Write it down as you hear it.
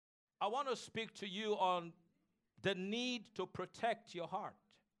I want to speak to you on the need to protect your heart.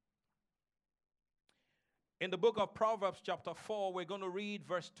 In the book of Proverbs chapter 4, we're going to read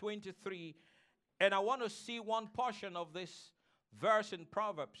verse 23. And I want to see one portion of this verse in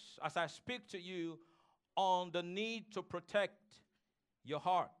Proverbs as I speak to you on the need to protect your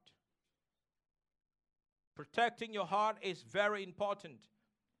heart. Protecting your heart is very important.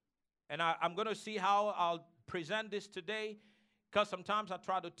 And I'm going to see how I'll present this today, because sometimes I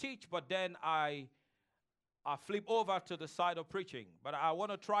try to teach, but then I flip over to the side of preaching. But I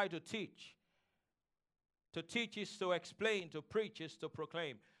want to try to teach. To teach is to explain, to preach is to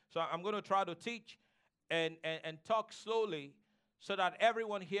proclaim. So I'm going to try to teach and talk slowly so that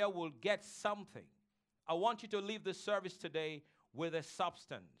everyone here will get something. I want you to leave this service today with a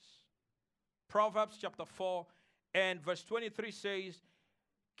substance. Proverbs chapter 4 and verse 23 says,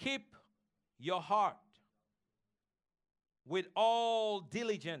 keep your heart with all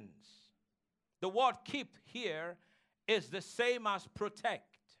diligence. The word keep here is the same as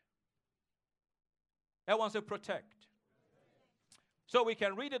protect. Everyone say protect. So we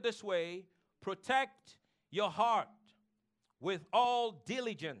can read it this way: protect your heart with all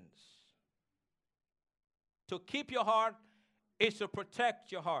diligence. To keep your heart is to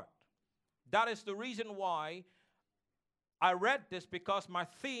protect your heart. That is the reason why I read this, because my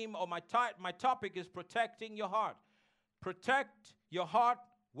theme or my topic is protecting your heart. Protect your heart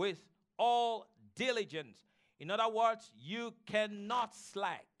with all diligence. In other words, you cannot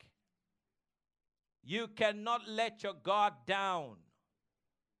slack. You cannot let your guard down.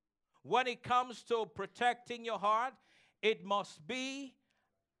 When it comes to protecting your heart, it must be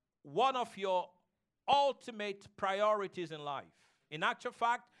one of your ultimate priorities in life. In actual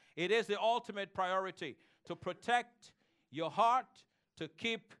fact, it is the ultimate priority to protect your heart, to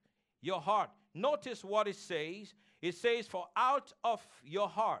keep your heart. Notice what it says. It says, for out of your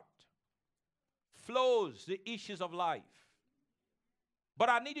heart flows the issues of life. But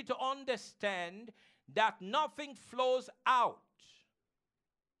I need you to understand that nothing flows out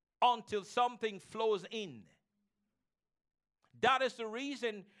until something flows in. That is the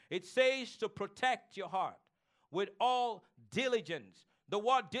reason it says to protect your heart with all diligence. The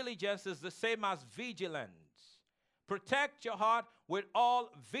word diligence is the same as vigilance. Protect your heart with all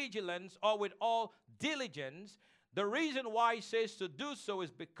vigilance or with all diligence. The reason why it says to do so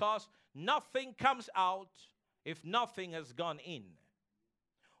is because nothing comes out if nothing has gone in.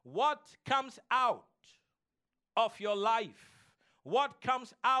 What comes out of your life, what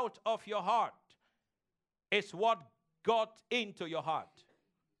comes out of your heart, is what got into your heart.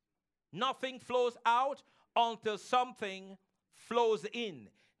 Nothing flows out until something flows in.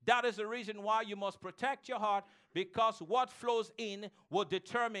 That is the reason why you must protect your heart, because what flows in will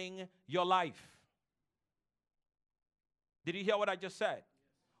determine your life. Did you hear what I just said?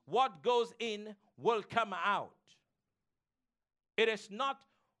 What goes in will come out. It is not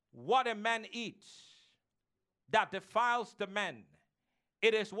what a man eats that defiles the man.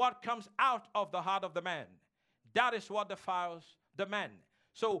 It is what comes out of the heart of the man. That is what defiles the man.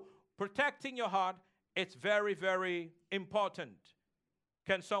 So protecting your heart, it's very, very important.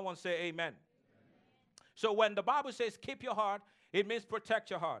 Can someone say amen? Amen? So when the Bible says keep your heart, it means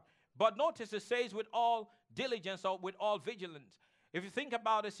protect your heart. But notice it says with all diligence or with all vigilance. If you think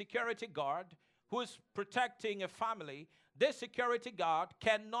about a security guard who is protecting a family, this security guard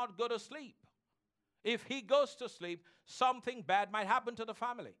cannot go to sleep. If he goes to sleep, something bad might happen to the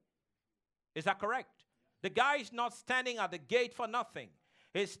family. Is that correct? The guy is not standing at the gate for nothing.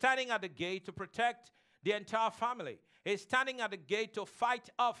 He's standing at the gate to protect the entire family. He's standing at the gate to fight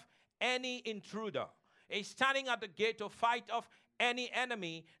off any intruder. He's standing at the gate to fight off any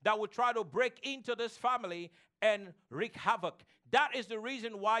enemy that would try to break into this family and wreak havoc. That is the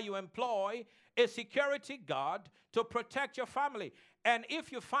reason why you employ a security guard to protect your family. And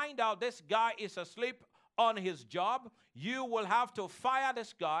if you find out this guy is asleep on his job, you will have to fire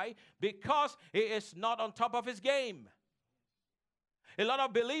this guy because he is not on top of his game. A lot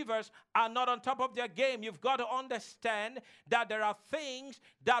of believers are not on top of their game. You've got to understand that there are things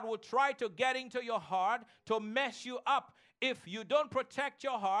that will try to get into your heart to mess you up. If you don't protect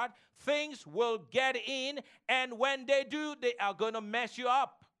your heart, things will get in, and when they do, they are going to mess you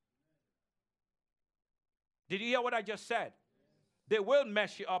up. Did you hear what I just said? They will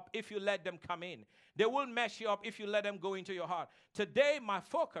mess you up if you let them come in. They will mess you up if you let them go into your heart. Today, my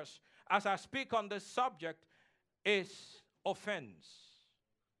focus, as I speak on this subject, is offense.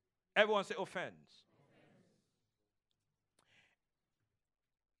 Everyone say offense.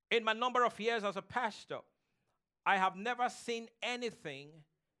 In my number of years as a pastor, I have never seen anything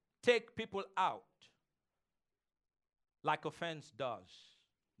take people out like offense does.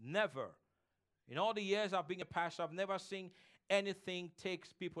 Never. In all the years I've been a pastor, I've never seen anything take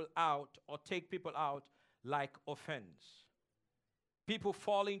people out like offense. People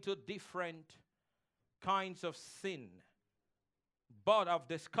fall into different kinds of sin. But I've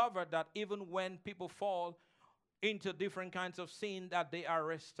discovered that even when people fall into different kinds of sin, that they are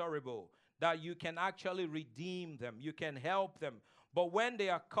restorable, that you can actually redeem them, you can help them. But when they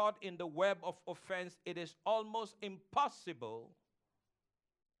are caught in the web of offense, it is almost impossible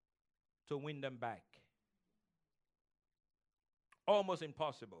to win them back. Almost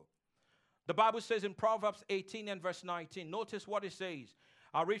impossible. The Bible says in Proverbs 18 and verse 19, notice what it says.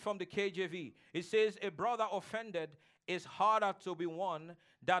 I'll read from the KJV. It says, a brother offended is harder to be won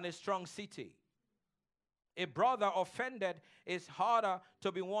than a strong city. A brother offended is harder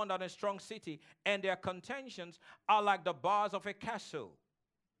to be won than a strong city, and their contentions are like the bars of a castle.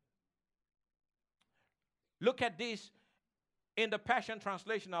 Look at this in the Passion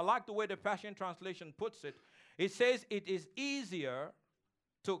Translation. I like the way the Passion Translation puts it. It says it is easier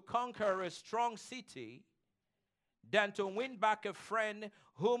to conquer a strong city than to win back a friend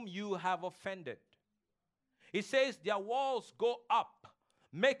whom you have offended. It says their walls go up,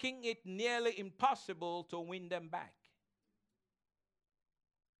 making it nearly impossible to win them back.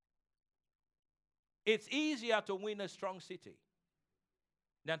 It's easier to win a strong city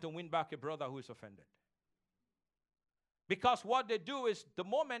than to win back a brother who is offended. Because what they do is, the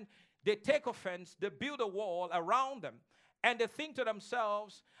moment they take offense, they build a wall around them, and they think to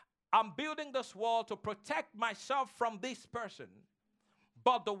themselves, I'm building this wall to protect myself from this person.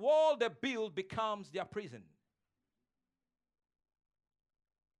 But the wall they build becomes their prison.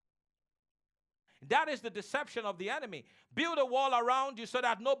 That is the deception of the enemy. Build a wall around you so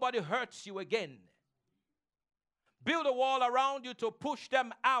that nobody hurts you again. Build a wall around you to push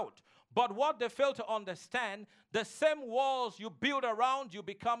them out. But what they fail to understand, the same walls you build around you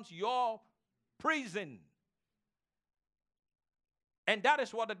becomes your prison. And that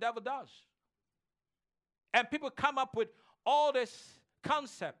is what the devil does. And people come up with all these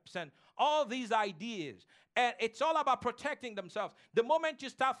concepts and all these ideas. And it's all about protecting themselves. The moment you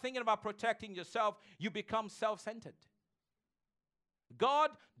start thinking about protecting yourself, you become self-centered.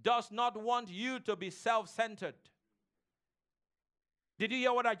 God does not want you to be self-centered. Did you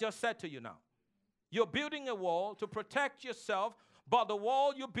hear what I just said to you now? You're building a wall to protect yourself, but the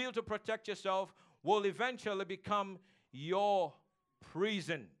wall you build to protect yourself will eventually become your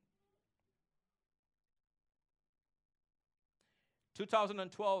prison.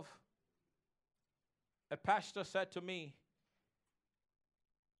 2012, a pastor said to me,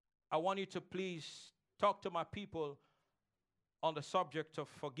 I want you to please talk to my people on the subject of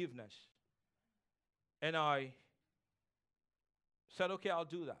forgiveness. And I said, okay, I'll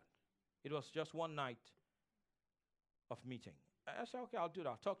do that. It was just one night of meeting. I said, okay, I'll do that.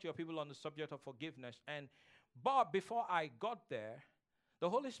 I'll talk to your people on the subject of forgiveness. But before I got there, the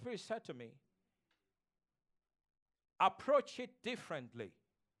Holy Spirit said to me, approach it differently.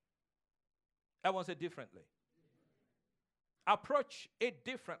 Everyone said differently. Approach it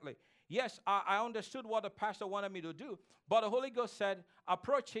differently. Yes, I understood what the pastor wanted me to do, but the Holy Ghost said,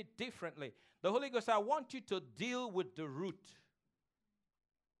 approach it differently. The Holy Ghost said, I want you to deal with the root,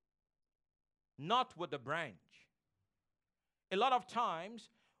 not with the branch. A lot of times,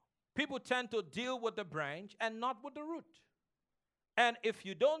 people tend to deal with the branch and not with the root. And if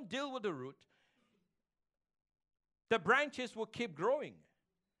you don't deal with the root, the branches will keep growing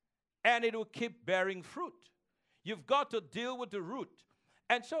and it will keep bearing fruit. You've got to deal with the root.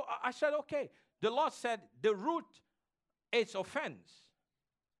 And so I said, okay. The Lord said, the root is offense.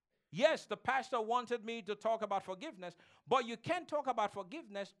 Yes, the pastor wanted me to talk about forgiveness, but you can't talk about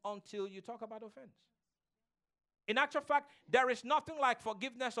forgiveness until you talk about offense. In actual fact, there is nothing like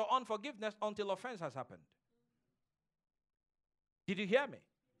forgiveness or unforgiveness until offense has happened. Did you hear me?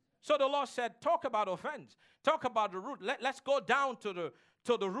 So the Lord said, talk about offense. Talk about the root. Let's go down to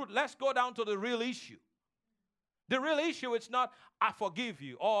the root. Let's go down to the real issue. The real issue is not, I forgive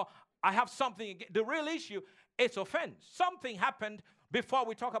you, or I have something against. The real issue is offense. Something happened before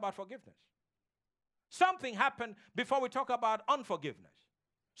we talk about forgiveness. Something happened before we talk about unforgiveness.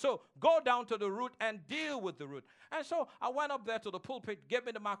 So go down to the root and deal with the root. And so I went up there to the pulpit, gave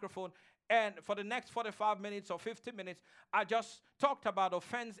me the microphone, and for the next 45 minutes or 50 minutes, I just talked about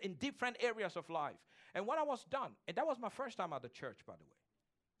offense in different areas of life. And when I was done, and that was my first time at the church, by the way.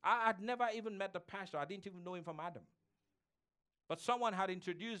 I had never even met the pastor. I didn't even know him from Adam. But someone had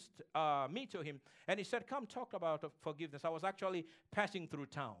introduced me to him, and he said, come talk about forgiveness. I was actually passing through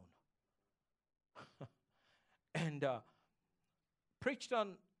town. And preached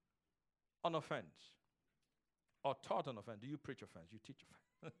on offense, or taught on offense. Do you preach offense? You teach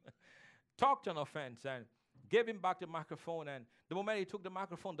offense. talked an offense and gave him back the microphone. And the moment he took the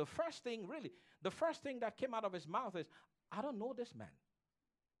microphone, the first thing that came out of his mouth is, I don't know this man.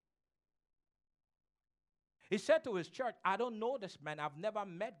 He said to his church, I don't know this man. I've never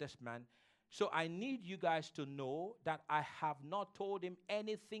met this man. So I need you guys to know that I have not told him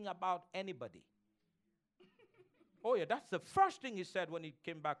anything about anybody. Oh yeah, that's the first thing he said when he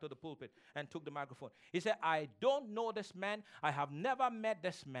came back to the pulpit and took the microphone. He said, I don't know this man. I have never met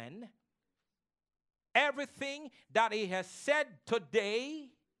this man. Everything that he has said today,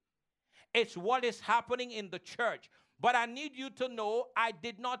 it's what is happening in the church. But I need you to know I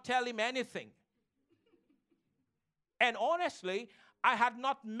did not tell him anything. And honestly, I had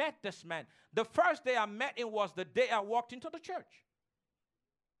not met this man. The first day I met him was the day I walked into the church.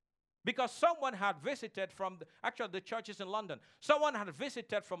 Because someone had visited from, actually the church is in London. Someone had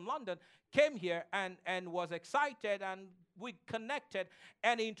visited from London, came here and was excited, and we connected,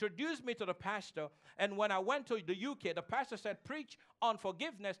 and he introduced me to the pastor. And when I went to the UK, the pastor said, preach on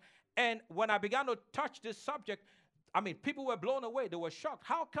forgiveness. And when I began to touch this subject, people were blown away. They were shocked.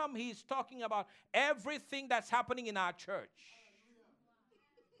 How come he's talking about everything that's happening in our church?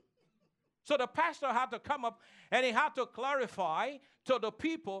 So the pastor had to come up and he had to clarify to the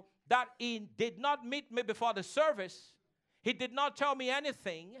people that he did not meet me before the service. He did not tell me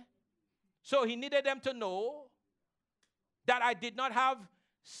anything. So he needed them to know that I did not have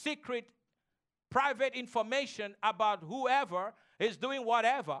secret, private information about whoever is doing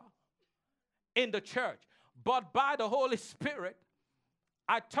whatever in the church. But by the Holy Spirit,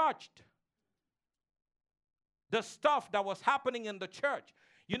 I touched the stuff that was happening in the church.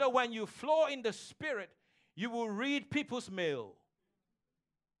 You know, when you flow in the Spirit, you will read people's mail.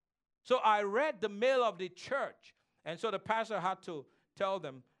 So I read the mail of the church. And so the pastor had to tell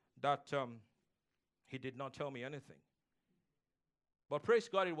them that he did not tell me anything. But praise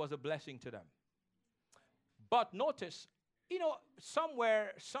God, it was a blessing to them. But notice,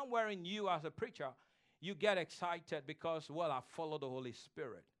 somewhere in you as a preacher, you get excited because, I follow the Holy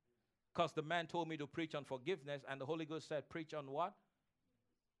Spirit. Because the man told me to preach on forgiveness, and the Holy Ghost said, preach on what?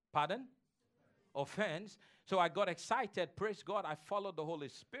 Pardon? Offense. So I got excited. Praise God. I followed the Holy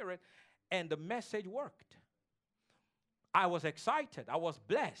Spirit, and the message worked. I was excited. I was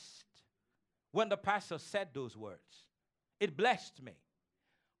blessed when the pastor said those words. It blessed me.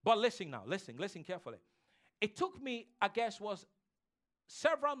 But listen now. Listen carefully. It took me, I guess, was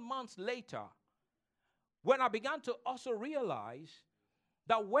several months later when I began to also realize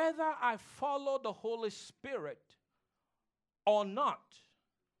that whether I follow the Holy Spirit or not,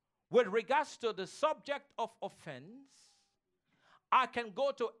 with regards to the subject of offense, I can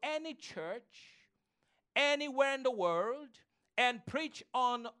go to any church, anywhere in the world, and preach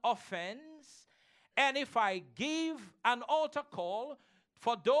on offense. And if I give an altar call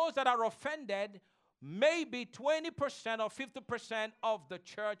for those that are offended, maybe 20% or 50% of the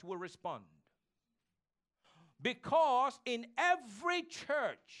church will respond. Because in every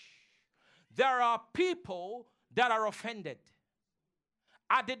church, there are people that are offended.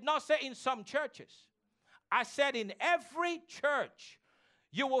 I did not say in some churches. I said in every church,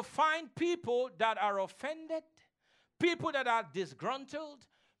 you will find people that are offended, people that are disgruntled,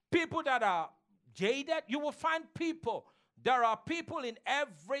 people that are jaded. You will find people. There are people in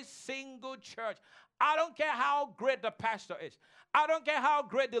every single church. I don't care how great the pastor is. I don't care how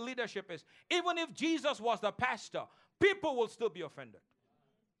great the leadership is. Even if Jesus was the pastor, people will still be offended.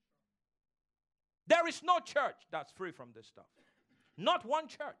 There is no church that's free from this stuff. Not one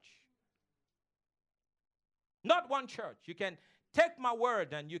church. Not one church. You can take my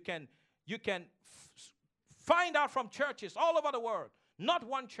word and you can find out from churches all over the world. Not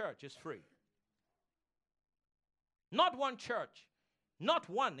one church is free. Not one church. Not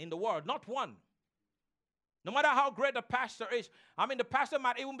one in the world. Not one. No matter how great the pastor is. The pastor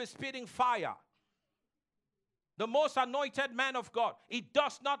might even be spitting fire. The most anointed man of God. It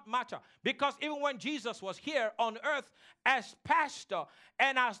does not matter. Because even when Jesus was here on earth as pastor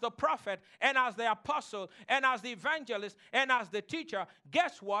and as the prophet and as the apostle and as the evangelist and as the teacher,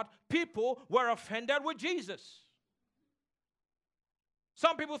 guess what? People were offended with Jesus.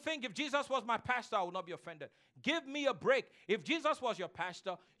 Some people think if Jesus was my pastor, I would not be offended. Give me a break. If Jesus was your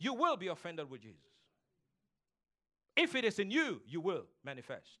pastor, you will be offended with Jesus. If it is in you, you will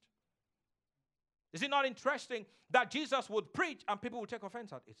manifest. Is it not interesting that Jesus would preach and people would take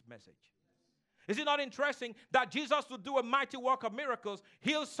offense at his message? Is it not interesting that Jesus would do a mighty work of miracles,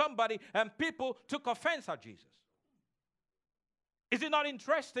 heal somebody, and people took offense at Jesus? Is it not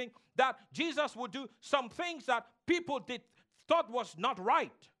interesting that Jesus would do some things that people thought was not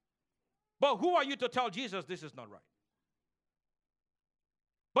right? But who are you to tell Jesus this is not right?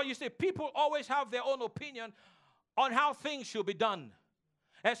 But you see, people always have their own opinion on how things should be done.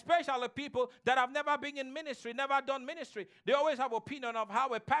 Especially people that have never been in ministry, never done ministry. They always have opinion of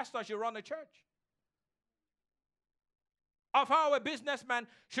how a pastor should run a church. Of how a businessman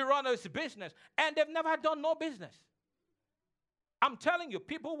should run his business. And they've never done no business. I'm telling you,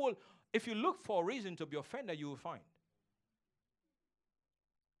 people will, if you look for a reason to be offended, you will find.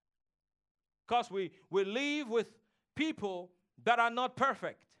 Because we live with people that are not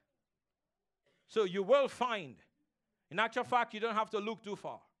perfect. So you will find. In actual fact, you don't have to look too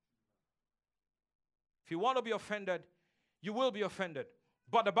far. If you want to be offended, you will be offended.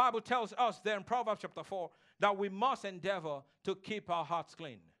 But the Bible tells us there in Proverbs chapter 4 that we must endeavor to keep our hearts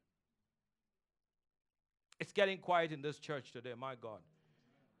clean. It's getting quiet in this church today, my God.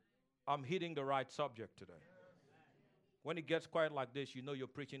 I'm hitting the right subject today. When it gets quiet like this, you know you're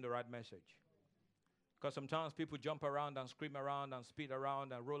preaching the right message. Because sometimes people jump around and scream around and speed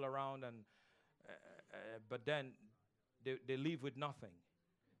around and roll around, but then they leave with nothing.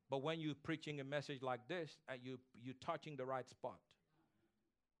 But when you're preaching a message like this, you're touching the right spot.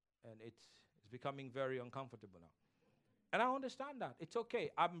 And it's becoming very uncomfortable now. And I understand that. It's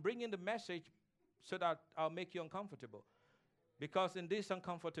okay. I'm bringing the message so that I'll make you uncomfortable. Because in this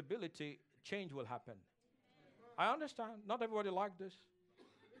uncomfortability, change will happen. I understand. Not everybody likes this.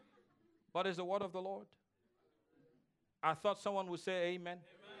 But it's the word of the Lord. I thought someone would say amen. Amen.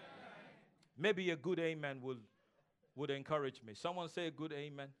 Maybe a good amen would encourage me. Someone say a good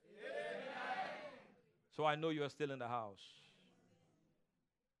amen. Amen. So I know you are still in the house.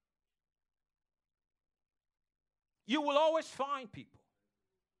 You will always find people.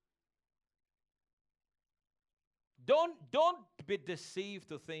 Don't be deceived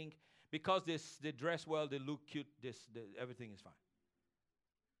to think because they dress well, they look cute, everything is fine.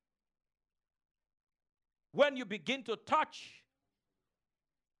 When you begin to touch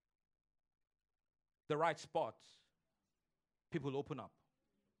the right spots, people open up.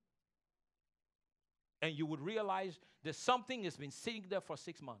 And you would realize that something has been sitting there for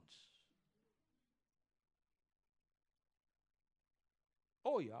 6 months.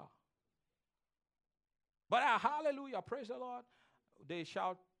 Oh, yeah. But hallelujah, praise the Lord. They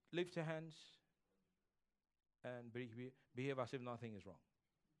shout, lift your hands, and behave as if nothing is wrong.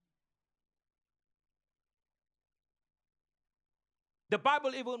 The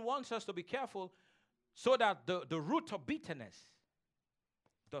Bible even wants us to be careful so that the root of bitterness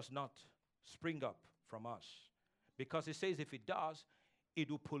does not spring up from us. Because it says if it does, it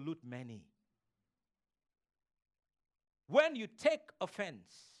will pollute many. When you take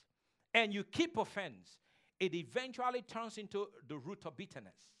offense and you keep offense, it eventually turns into the root of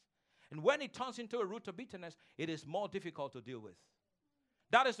bitterness. And when it turns into a root of bitterness, it is more difficult to deal with.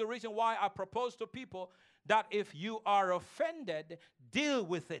 That is the reason why I propose to people that if you are offended, deal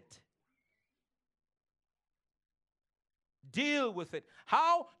with it. Deal with it.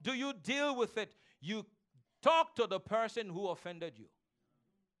 How do you deal with it? You talk to the person who offended you.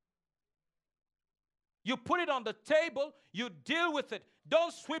 You put it on the table, you deal with it.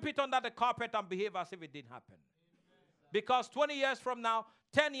 Don't sweep it under the carpet and behave as if it didn't happen. Because 20 years from now,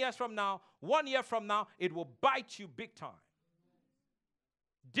 10 years from now, 1 year from now, it will bite you big time.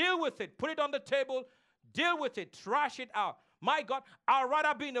 Deal with it. Put it on the table. Deal with it. Trash it out. My God, I'd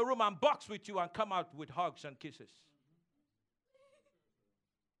rather be in a room and box with you and come out with hugs and kisses.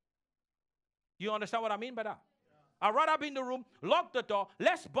 You understand what I mean by that? I'd rather be in the room, lock the door,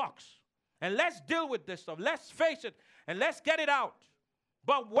 let's box. And let's deal with this stuff. Let's face it and let's get it out.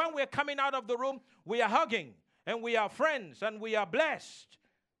 But when we're coming out of the room, we are hugging and we are friends and we are blessed.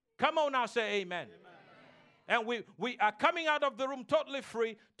 Come on now, say amen. And we are coming out of the room totally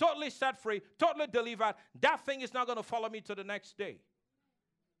free, totally set free, totally delivered. That thing is not going to follow me to the next day.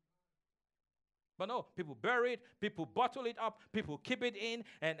 But no, people bury it, people bottle it up, people keep it in,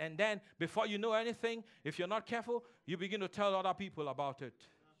 and then before you know anything, if you're not careful, you begin to tell other people about it.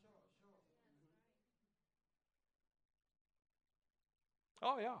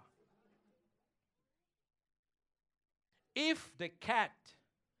 Oh, yeah. If the cat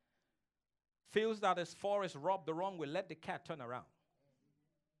feels that his fur is rubbed the wrong way, let the cat turn around.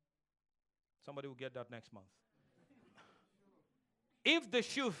 Somebody will get that next month. If the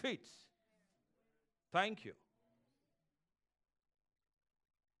shoe fits, thank you.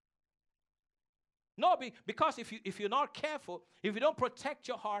 No, because if you're not careful, if you don't protect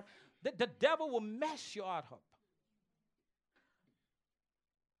your heart, the devil will mess your heart up.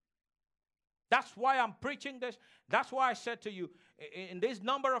 That's why I'm preaching this. That's why I said to you, in this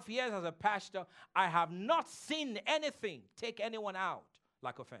number of years as a pastor, I have not seen anything take anyone out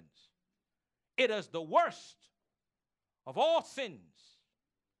like offense. It is the worst of all sins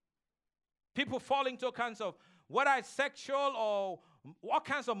People fall into all kinds of, whether it's sexual or all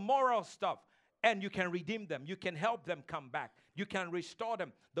kinds of moral stuff, and you can redeem them. You can help them come back. You can restore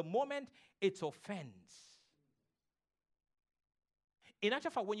them. The moment it's offense. In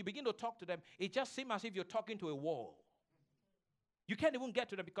actual fact, when you begin to talk to them, it just seems as if you're talking to a wall. You can't even get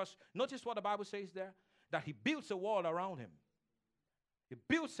to them because notice what the Bible says there, that he builds a wall around him. He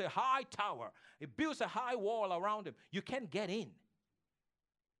builds a high tower. He builds a high wall around him. You can't get in.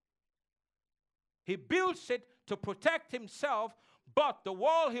 He builds it to protect himself, but the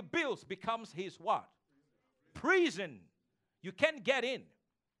wall he builds becomes his what? Prison. You can't get in.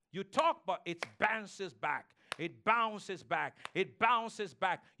 You talk, but it bounces back. It bounces back. It bounces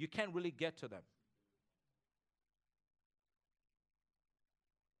back. You can't really get to them.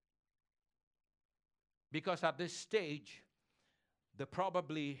 Because at this stage, they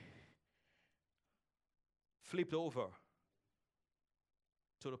probably flipped over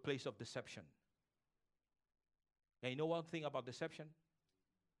to the place of deception. And you know one thing about deception?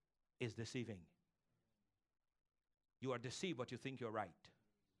 It's deceiving. You are deceived, but you think you're right.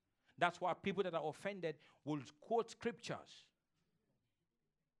 That's why people that are offended will quote scriptures.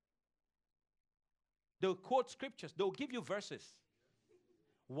 They'll quote scriptures. They'll give you verses.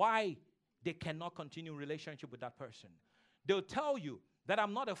 Why they cannot continue relationship with that person. They'll tell you that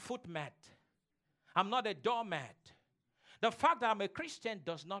I'm not a footmat. I'm not a doormat. The fact that I'm a Christian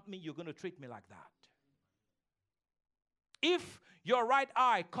does not mean you're going to treat me like that. If your right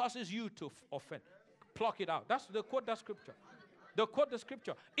eye causes you to offend, pluck it out. That's the quote that scripture. They'll quote the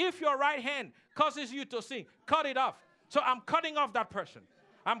scripture. If your right hand causes you to sin, cut it off. So I'm cutting off that person.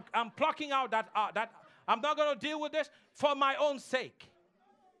 I'm plucking out that I'm not going to deal with this for my own sake.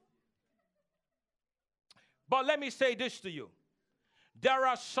 But let me say this to you. There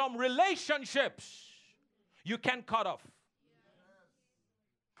are some relationships you can't cut off.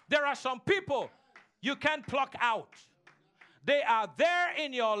 There are some people you can't pluck out. They are there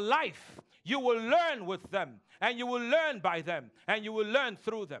in your life. You will learn with them, and you will learn by them, and you will learn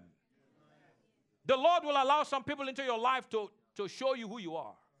through them. The Lord will allow some people into your life to show you who you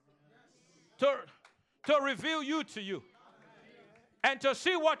are, to reveal you to you, and to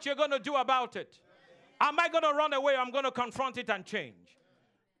see what you're going to do about it. Am I going to run away? I'm going to confront it and change.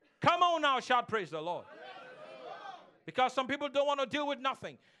 Come on now, shout praise the Lord. Because some people don't want to deal with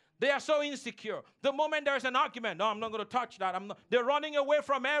nothing. They are so insecure. The moment there's an argument, no, I'm not going to touch that. They're running away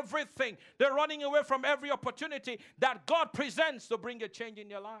from everything. They're running away from every opportunity that God presents to bring a change in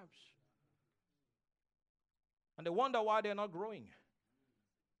their lives. And they wonder why they're not growing.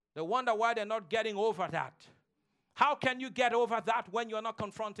 They wonder why they're not getting over that. How can you get over that when you're not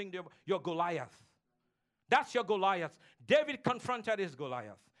confronting your Goliath? That's your Goliath. David confronted his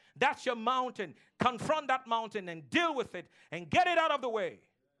Goliath. That's your mountain. Confront that mountain and deal with it and get it out of the way.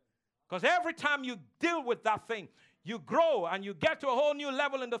 Because every time you deal with that thing, you grow and you get to a whole new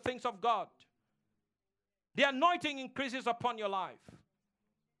level in the things of God. The anointing increases upon your life.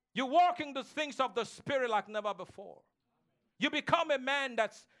 You walk in the things of the Spirit like never before. You become a man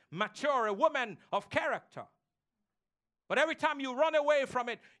that's mature, a woman of character. But every time you run away from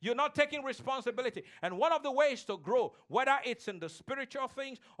it, you're not taking responsibility. And one of the ways to grow, whether it's in the spiritual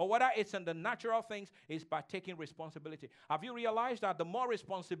things or whether it's in the natural things, is by taking responsibility. Have you realized that the more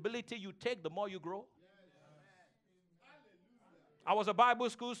responsibility you take, the more you grow? I was a Bible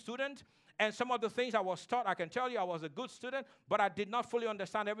school student, and some of the things I was taught, I can tell you I was a good student, but I did not fully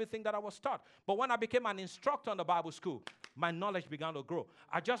understand everything that I was taught. But when I became an instructor in the Bible school, my knowledge began to grow.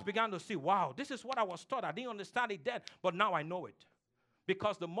 I just began to see, wow, this is what I was taught. I didn't understand it then, but now I know it.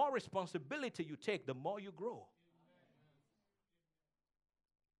 Because the more responsibility you take, the more you grow.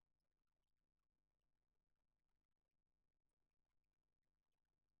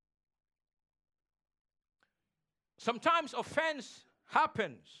 Sometimes offense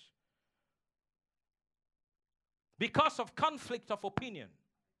happens because of conflict of opinion.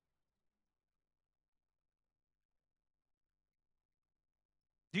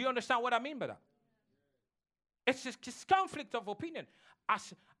 Do you understand what I mean by that? It's just conflict of opinion.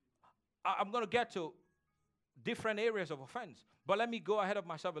 I'm going to get to different areas of offense, but let me go ahead of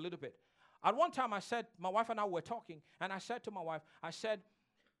myself a little bit. At one time, my wife and I were talking, and I said to my wife, I said,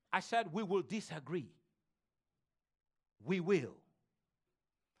 we will disagree. We will.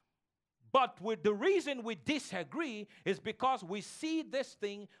 But the reason we disagree is because we see this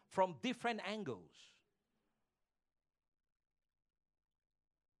thing from different angles.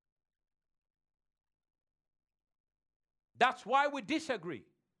 That's why we disagree.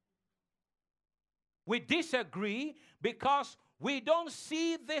 We disagree because we don't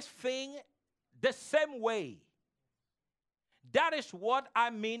see this thing the same way. That is what I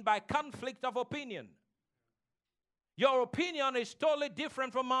mean by conflict of opinion. Your opinion is totally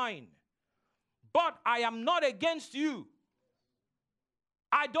different from mine. But I am not against you.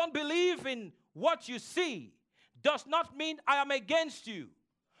 I don't believe in what you see. Does not mean I am against you.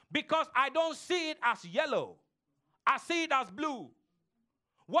 Because I don't see it as yellow. I see it as blue.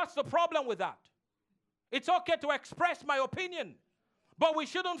 What's the problem with that? It's okay to express my opinion. But we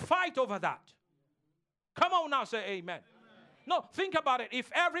shouldn't fight over that. Come on now, say amen. No, think about it. If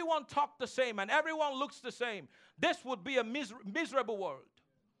everyone talked the same and everyone looks the same, this would be a miserable world.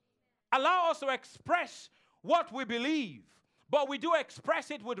 Allow us to express what we believe, but we do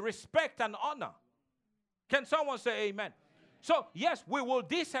express it with respect and honor. Can someone say amen? So, yes, we will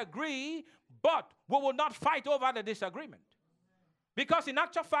disagree, but we will not fight over the disagreement. Because in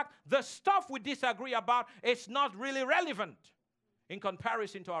actual fact, the stuff we disagree about is not really relevant in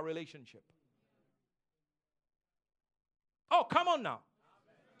comparison to our relationship. Oh, come on now.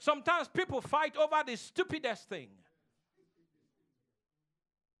 Sometimes people fight over the stupidest thing.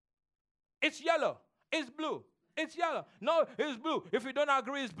 It's yellow. It's blue. It's yellow. No, it's blue. If you don't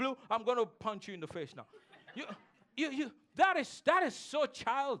agree it's blue, I'm going to punch you in the face now. That is so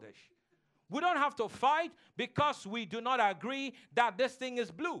childish. We don't have to fight because we do not agree that this thing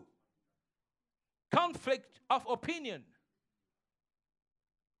is blue. Conflict of opinion.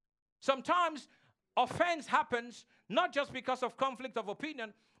 Sometimes offense happens not just because of conflict of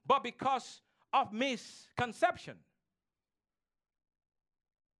opinion, but because of misconception.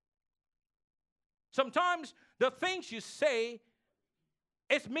 Sometimes the things you say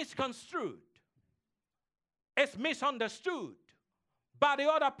is misconstrued. It's misunderstood by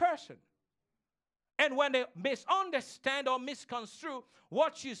the other person. And when they misunderstand or misconstrue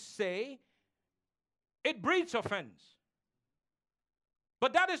what you say, it breeds offense.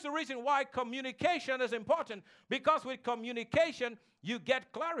 But that is the reason why communication is important, because with communication, you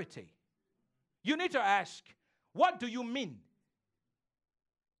get clarity. You need to ask, what do you mean?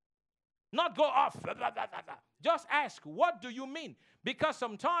 Not go off. Blah, blah, blah, blah. Just ask, what do you mean? Because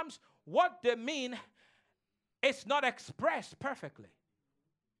sometimes what they mean is not expressed perfectly.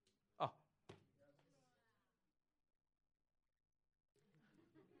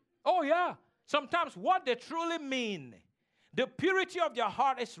 Oh, yeah. Sometimes what they truly mean, the purity of their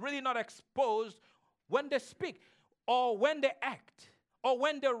heart is really not exposed when they speak, or when they act, or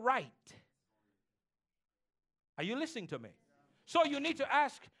when they write. Are you listening to me? So you need to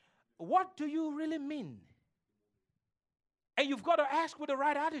ask, what do you really mean? And you've got to ask with the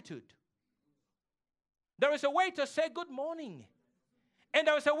right attitude. There is a way to say good morning, and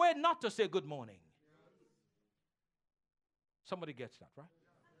there is a way not to say good morning. Somebody gets that, right?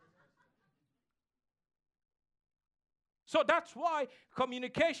 So that's why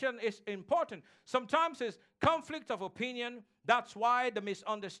communication is important. Sometimes it's conflict of opinion. That's why the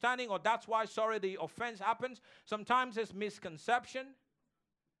misunderstanding, or that's why, the offense happens. Sometimes it's misconception.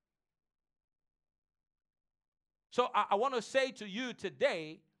 So I want to say to you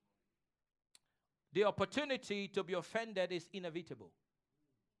today, the opportunity to be offended is inevitable.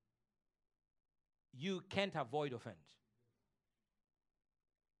 You can't avoid offense.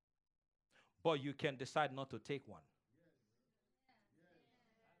 But you can decide not to take one.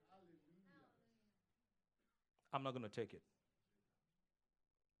 I'm not going to take it.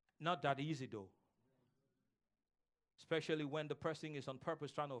 Not that easy, though. Especially when the person is on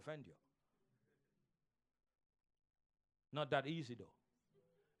purpose trying to offend you. Not that easy, though.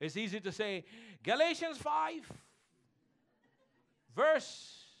 It's easy to say, Galatians 5,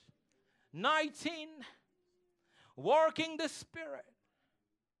 verse 19, working the Spirit,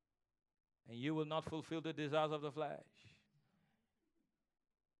 and you will not fulfill the desires of the flesh.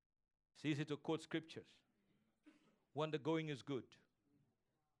 It's easy to quote scriptures when the going is good.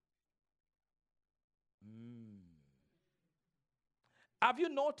 Have you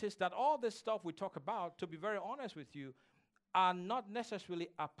noticed that all this stuff we talk about, to be very honest with you, are not necessarily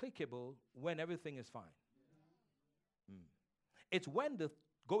applicable when everything is fine? It's when the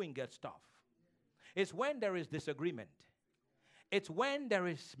going gets tough. It's when there is disagreement. It's when there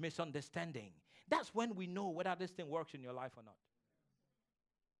is misunderstanding. That's when we know whether this thing works in your life or not.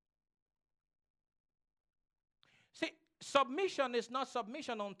 See, submission is not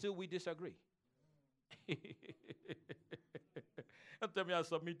submission until we disagree. Don't tell me I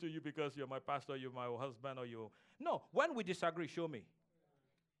submit to you because you're my pastor, you're my husband, or you. No, when we disagree, show me.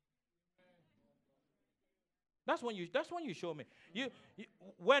 That's when you show me. You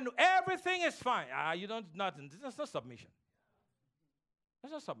when everything is fine, you don't nothing. That's not submission.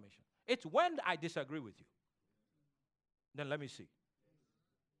 That's not submission. It's when I disagree with you. Then let me see.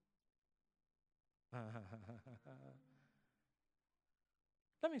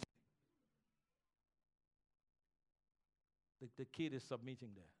 Let me see. The kid is submitting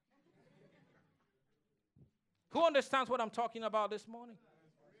there. Who understands what I'm talking about this morning?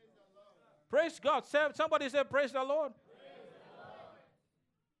 Praise God. Somebody say, praise the Lord.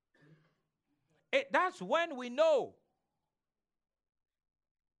 That's when we know.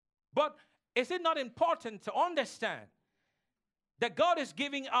 But is it not important to understand that God is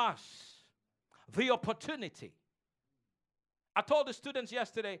giving us the opportunity? I told the students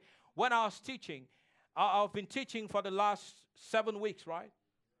yesterday when I was teaching, I've been teaching for the last 7 weeks, right?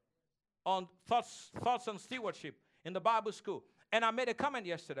 On thoughts on stewardship in the Bible school. And I made a comment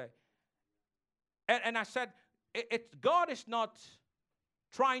yesterday. And I said, God is not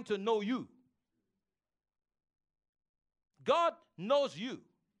trying to know you. God knows you,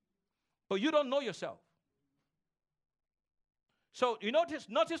 but you don't know yourself. So you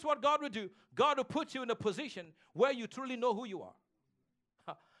notice what God will do. God will put you in a position where you truly know who you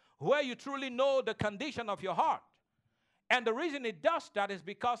are, where you truly know the condition of your heart. And the reason He does that is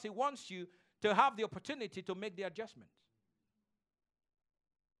because He wants you to have the opportunity to make the adjustments.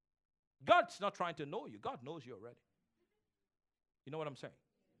 God's not trying to know you. God knows you already. You know what I'm saying?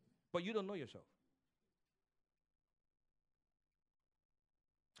 But you don't know yourself.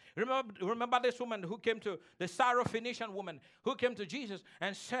 Remember this woman who came to, the Syrophoenician woman who came to Jesus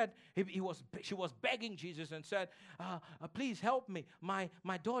and said, she was begging Jesus and said, please help me. My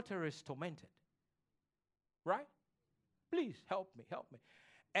daughter is tormented. Right? Please help me.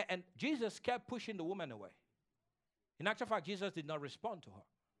 And Jesus kept pushing the woman away. In actual fact, Jesus did not respond to her.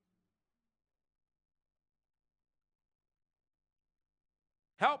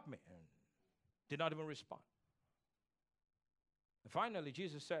 Help me. And did not even respond. And finally,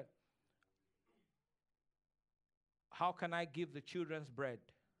 Jesus said, how can I give the children's bread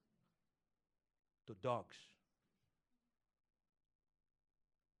to dogs?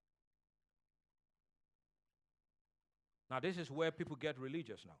 Now, this is where people get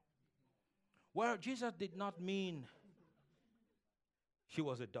religious now. Well, Jesus did not mean she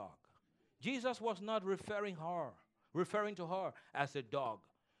was a dog. Jesus was not referring to her as a dog.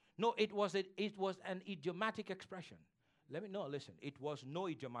 No, it was an idiomatic expression. Listen, it was no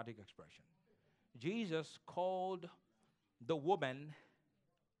idiomatic expression. Jesus called the woman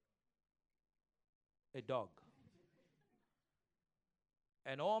a dog.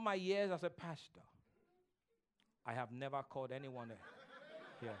 And all my years as a pastor, I have never called anyone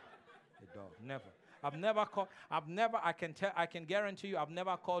a dog. Never. I can guarantee you, I've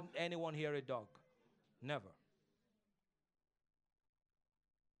never called anyone here a dog. Never.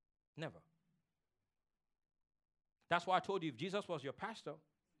 Never. That's why I told you, if Jesus was your pastor,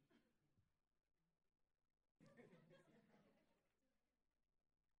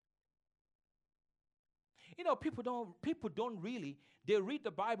 people don't really, they read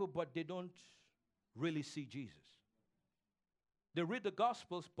the Bible, but they don't really see Jesus. They read the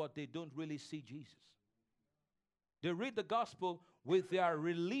Gospels, but they don't really see Jesus. They read the Gospel with their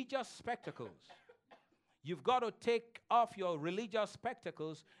religious spectacles. You've got to take off your religious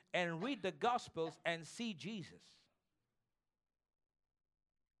spectacles and read the Gospels and see Jesus.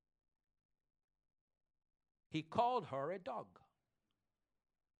 He called her a dog.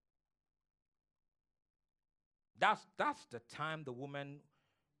 That's the time the woman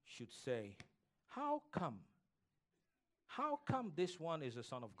should say, how come this one is the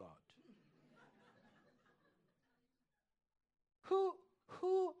Son of God?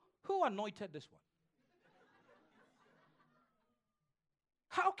 Who anointed this one?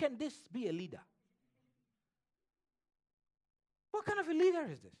 How can this be a leader? What kind of a leader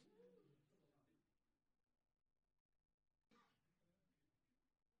is this?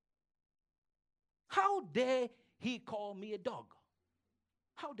 How dare he call me a dog?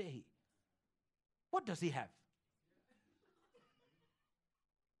 How dare he? What does he have?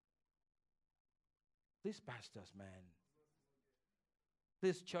 These pastors, man.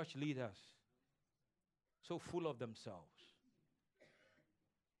 These church leaders, so full of themselves.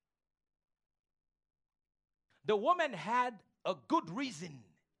 The woman had a good reason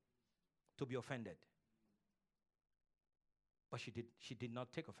to be offended. But she did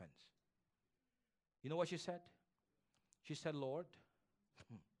not take offense. You know what she said? She said, Lord,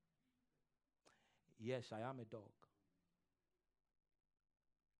 yes, I am a dog.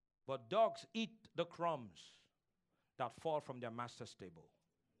 But dogs eat the crumbs that fall from their master's table.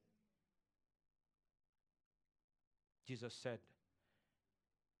 Jesus said,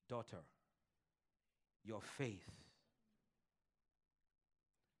 daughter, your faith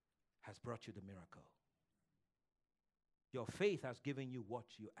has brought you the miracle. Your faith has given you what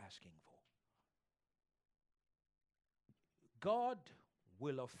you're asking for. God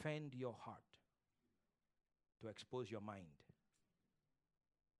will offend your heart to expose your mind.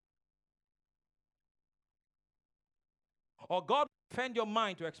 Or God will offend your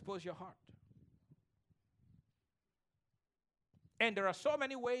mind to expose your heart. And there are so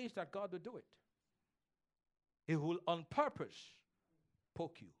many ways that God will do it. He will on purpose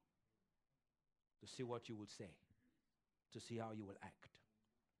poke you to see what you will say, to see how you will act.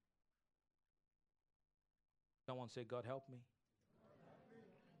 Someone say, God help me.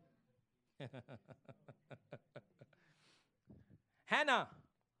 Hannah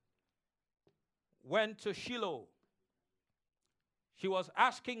went to Shiloh. She was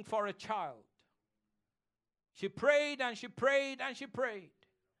asking for a child. She prayed and she prayed and she prayed.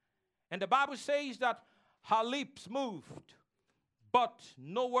 And the Bible says that her lips moved, but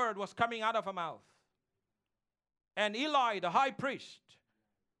no word was coming out of her mouth. And Eli, the high priest,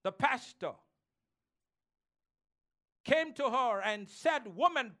 the pastor, came to her and said,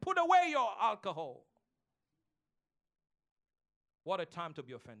 "Woman, put away your alcohol." What a time to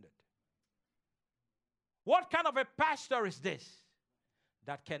be offended. What kind of a pastor is this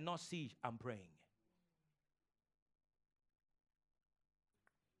that cannot see I'm praying?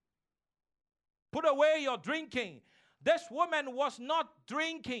 Put away your drinking. This woman was not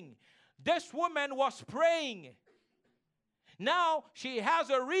drinking. This woman was praying. Now she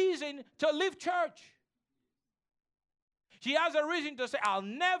has a reason to leave church. She has a reason to say, I'll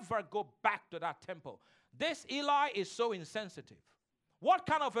never go back to that temple. This Eli is so insensitive. What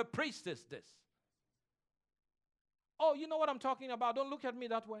kind of a priest is this? Oh, you know what I'm talking about. Don't look at me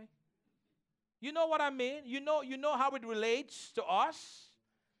that way. You know what I mean? You know how it relates to us.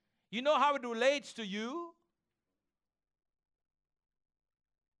 You know how it relates to you.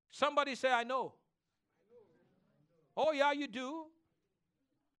 Somebody say, I know. Oh, yeah, you do.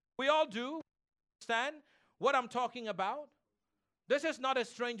 We all do. Understand what I'm talking about? This is not a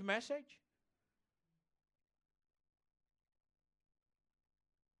strange message.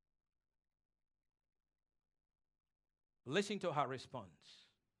 Listen to her response.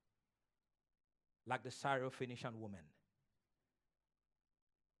 Like the Syrophoenician woman.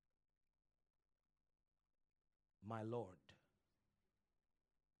 My Lord,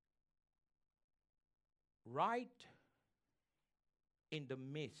 right in the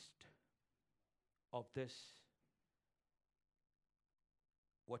midst of this,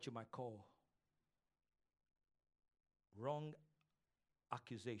 what you might call wrong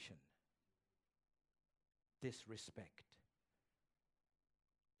accusation, disrespect,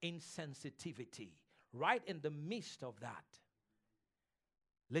 insensitivity, right in the midst of that,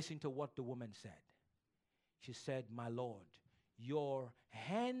 listen to what the woman said. She said, my Lord, your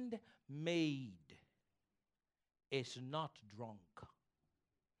handmaid is not drunk,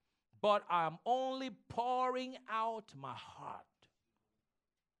 but I'm only pouring out my heart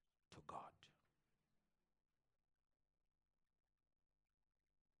to God.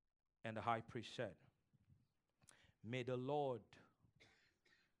 And the high priest said, may the Lord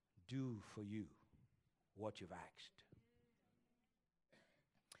do for you what you've asked.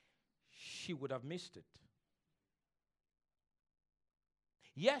 She would have missed it.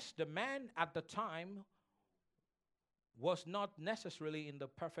 Yes, the man at the time was not necessarily in the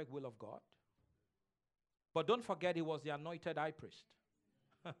perfect will of God. But don't forget, he was the anointed high priest.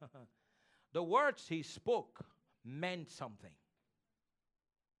 The words he spoke meant something.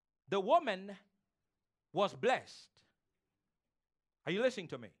 The woman was blessed. Are you listening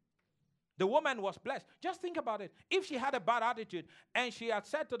to me? The woman was blessed. Just think about it. If she had a bad attitude and she had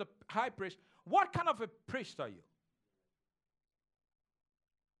said to the high priest, what kind of a priest are you?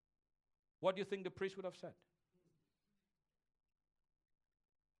 What do you think the priest would have said?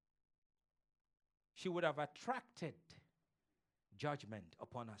 She would have attracted judgment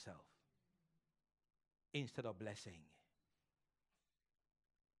upon herself instead of blessing.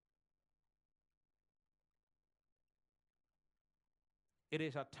 It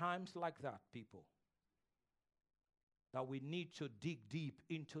is at times like that, people, that we need to dig deep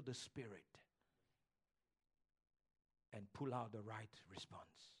into the Spirit and pull out the right response.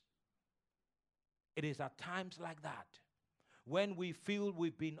 It is at times like that, when we feel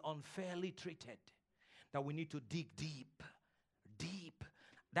we've been unfairly treated, that we need to dig deep, deep.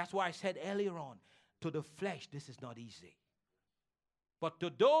 That's why I said earlier on, to the flesh, this is not easy. But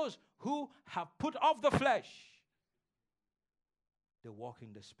to those who have put off the flesh, they walk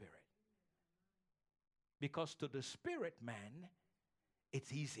in the Spirit. Because to the spirit man,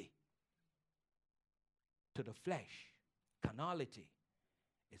 it's easy. To the flesh, carnality,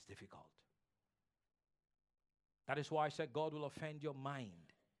 it's difficult. That is why I said God will offend your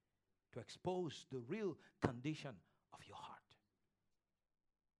mind to expose the real condition of your heart.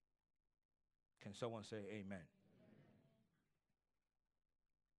 Can someone say amen?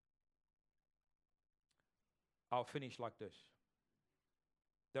 I'll finish like this.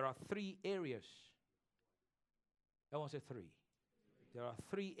 There are 3 areas. I want to say 3. There are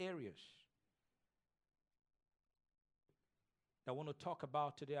 3 areas I want to talk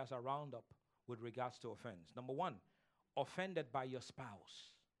about today as a roundup with regards to offense. Number 1, offended by your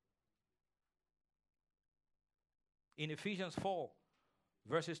spouse. In Ephesians 4,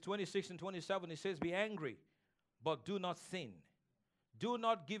 verses 26 and 27, it says, be angry, but do not sin. Do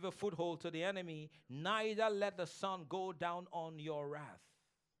not give a foothold to the enemy, neither let the sun go down on your wrath.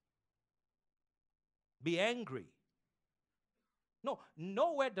 Be angry. No,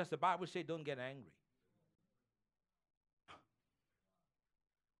 nowhere does the Bible say don't get angry.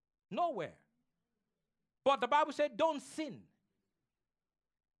 Nowhere. But the Bible said don't sin.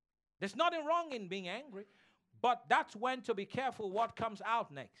 There's nothing wrong in being angry, but that's when to be careful what comes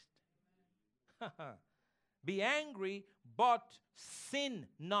out next. Be angry, but sin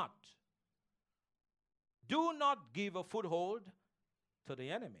not. Do not give a foothold to the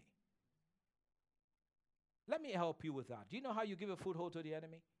enemy. Let me help you with that. Do you know how you give a foothold to the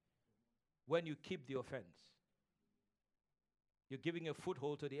enemy? When you keep the offense. You're giving a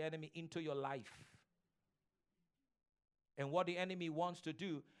foothold to the enemy into your life. And what the enemy wants to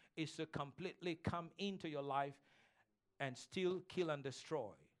do is to completely come into your life and steal, kill, and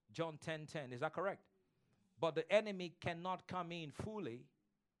destroy. John 10:10. Is that correct? But the enemy cannot come in fully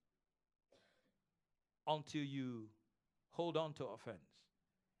until you hold on to offense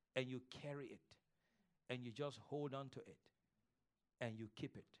and you carry it and you just hold on to it and you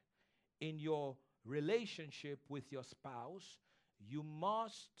keep it. In your relationship with your spouse, you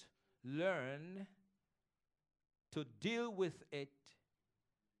must learn to deal with it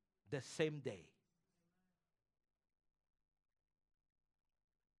the same day.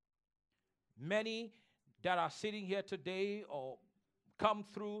 Many that are sitting here today or come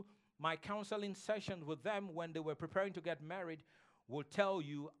through my counseling sessions with them when they were preparing to get married will tell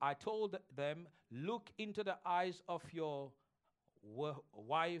you, I told them, look into the eyes of your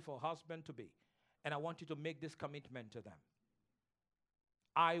wife or husband to be, and I want you to make this commitment to them.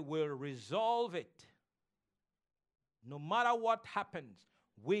 I will resolve it. No matter what happens,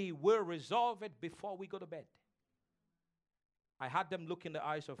 we will resolve it before we go to bed. I had them look in the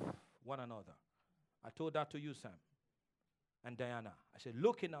eyes of one another. I told that to you, Sam and Diana. I said,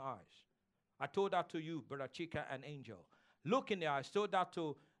 look in the eyes. I told that to you, Brother Chika and Angel. Look in the eyes. I told that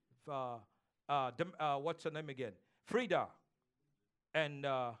to, what's her name again? Frida and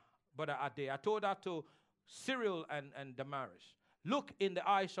Brother Ade. I told that to Cyril and Damaris. Look in the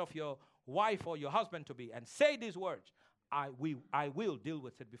eyes of your wife or your husband to be and say these words. I will deal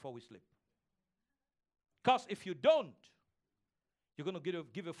with it before we sleep. Because if you don't, you're going to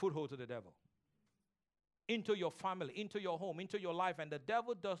give a foothold to the devil. Into your family, into your home, into your life. And the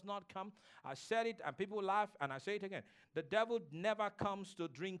devil does not come. I said it and people laugh and I say it again. The devil never comes to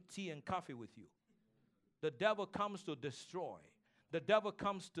drink tea and coffee with you. The devil comes to destroy. The devil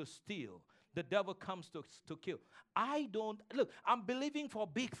comes to steal. The devil comes to kill. I'm believing for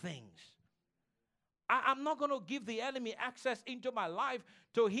big things. I'm not going to give the enemy access into my life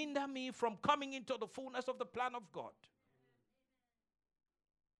to hinder me from coming into the fullness of the plan of God.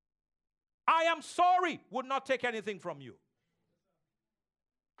 I am sorry would not take anything from you.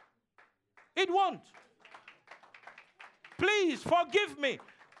 It won't. Please forgive me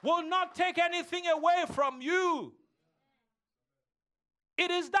will not take anything away from you.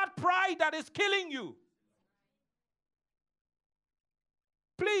 It is that pride that is killing you.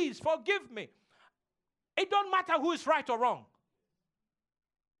 Please forgive me. It don't matter who is right or wrong.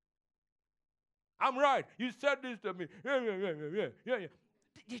 I'm right. You said this to me. Yeah.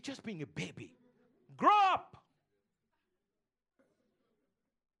 You're just being a baby. Grow up.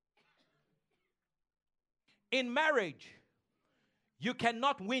 In marriage, you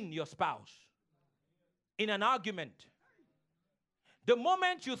cannot win your spouse in an argument. The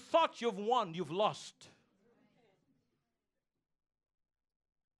moment you thought you've won, you've lost.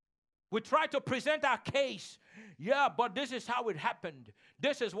 We try to present our case. Yeah, but this is how it happened.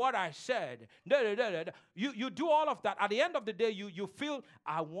 This is what I said. You do all of that. At the end of the day, you feel,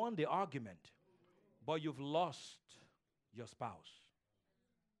 I won the argument. But you've lost your spouse.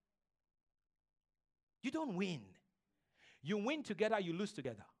 You don't win. You win together, you lose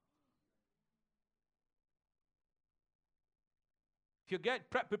together. If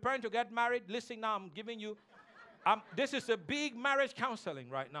you're preparing to get married, listen now, I'm giving you... this is a big marriage counseling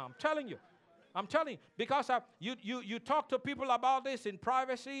right now. I'm telling you. Because you talk to people about this in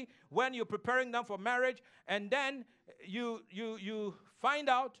privacy when you're preparing them for marriage, and then you find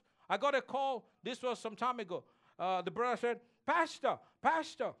out I got a call. This was some time ago. The brother said, Pastor. I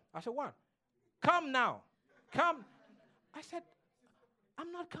said, what? Come now. Come. I said,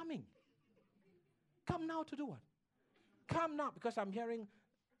 I'm not coming. Come now to do what? Come now, because I'm hearing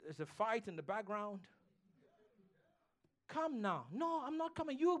there's a fight in the background. Come now. No, I'm not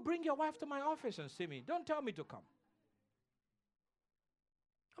coming. You bring your wife to my office and see me. Don't tell me to come.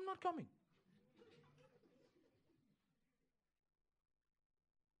 I'm not coming.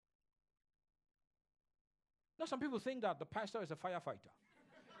 Now, some people think that the pastor is a firefighter.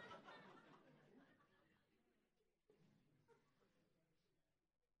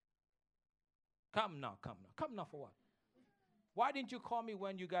 Come now. Come now for what? Why didn't you call me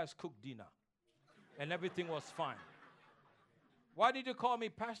when you guys cooked dinner and everything was fine? Why did you call me,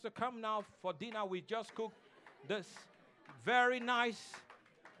 Pastor, come now for dinner? We just cooked this very nice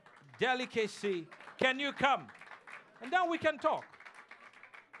delicacy. Can you come? And then we can talk.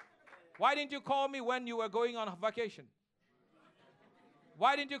 Why didn't you call me when you were going on vacation?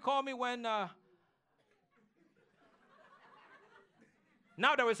 Why didn't you call me when... Now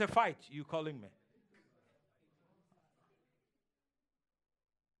there is a fight, you calling me.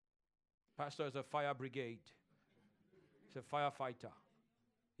 Pastor is a fire brigade. He's a firefighter.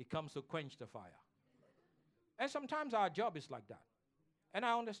 He comes to quench the fire. And sometimes our job is like that. And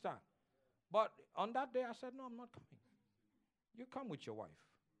I understand. But on that day, I said, no, I'm not coming. You come with your wife.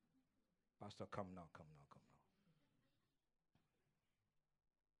 Pastor, come now.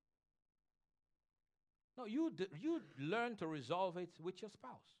 No, you learn to resolve it with your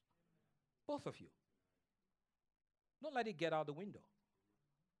spouse. Both of you. Don't let it get out the window.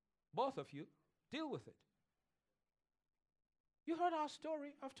 Both of you, deal with it. You heard our story.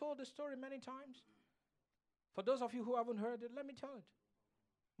 I've told the story many times. For those of you who haven't heard it, let me tell it.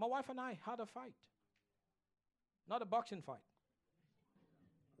 My wife and I had a fight. Not a boxing fight.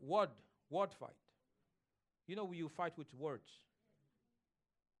 Word fight. You know, you fight with words.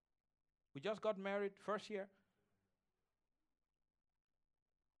 We just got married, first year.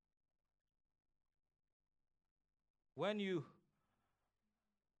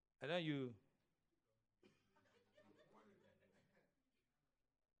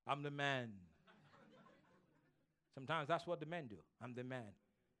 I'm the man. Sometimes that's what the men do. I'm the man.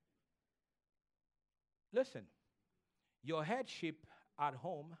 Listen, your headship at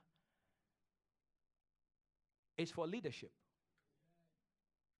home is for leadership,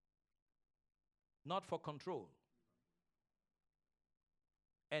 not for control.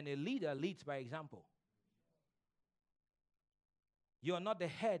 And a leader leads by example. You are not the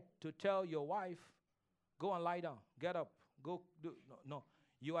head to tell your wife, go and lie down, get up, go do. No.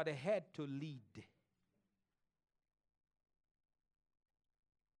 You are the head to lead.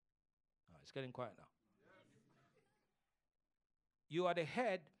 Oh, it's getting quiet now. You are the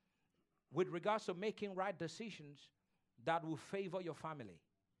head with regards to making right decisions that will favor your family.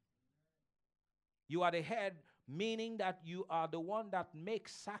 You are the head, meaning that you are the one that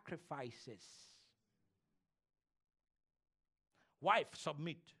makes sacrifices. Wife,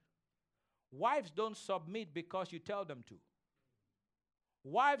 submit. Wives don't submit because you tell them to.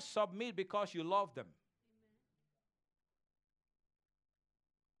 Wives submit because you love them.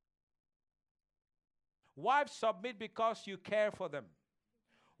 Wives submit because you care for them.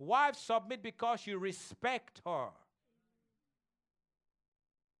 Wives submit because you respect her.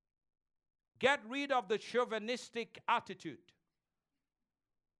 Get rid of the chauvinistic attitude.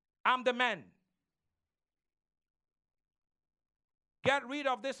 I'm the man. Get rid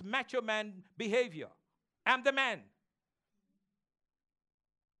of this macho man behavior. I'm the man.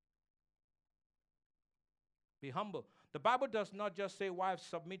 Be humble. The Bible does not just say, wives,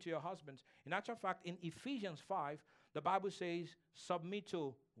 submit to your husbands. In actual fact, in Ephesians 5, the Bible says, submit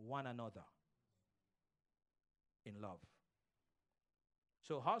to one another in love.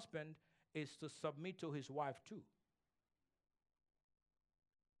 So husband is to submit to his wife too.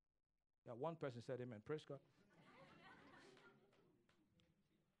 Yeah, one person said amen. Praise God.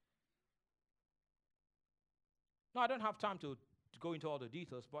 No, I don't have time to go into all the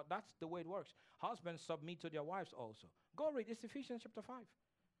details, but that's the way it works. Husbands submit to their wives also. Go read. It's Ephesians chapter 5.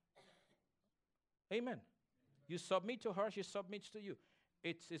 Amen. You submit to her, she submits to you.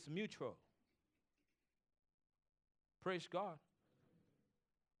 It's mutual. Praise God.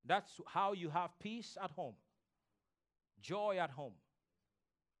 That's how you have peace at home. Joy at home.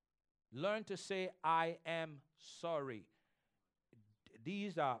 Learn to say, I am sorry.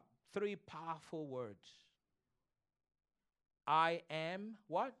 These are 3 powerful words. I am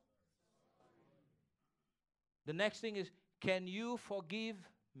what? The next thing is, can you forgive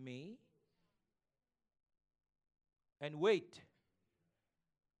me? And wait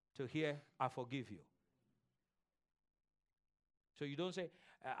to hear, I forgive you. So you don't say,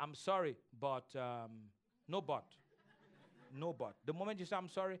 I'm sorry, but no but. No but. The moment you say, I'm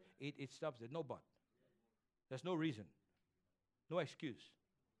sorry, it stops there. No but. There's no reason. No excuse.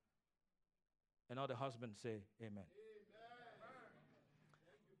 And all the husbands say, amen.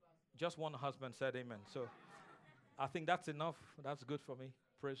 Just one husband said amen. So I think that's enough. That's good for me.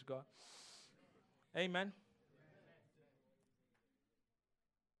 Praise God. Amen.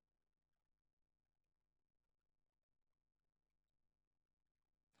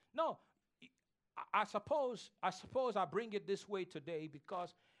 No, I suppose I bring it this way today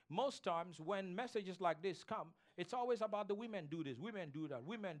because most times when messages like this come, it's always about the women do this, women do that,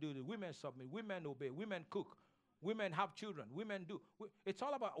 women do this, women submit, women obey, women cook, women have children, women do. It's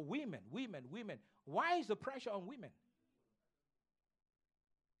all about women, women, women. Why is the pressure on women?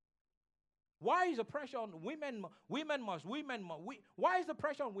 Why is the pressure on women? Women must. Why is the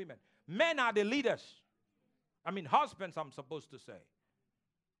pressure on women? Men are the leaders. I mean, husbands, I'm supposed to say.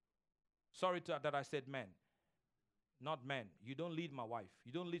 Sorry that I said men. Not men. You don't lead my wife.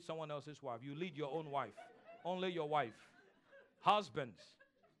 You don't lead someone else's wife. You lead your own wife. Only your wife. Husbands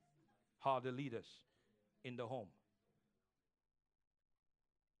are the leaders in the home.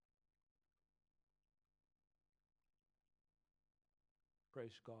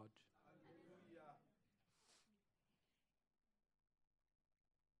 Praise God.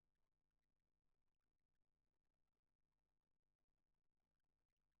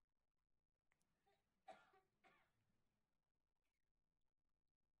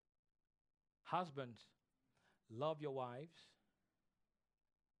 Husbands, love your wives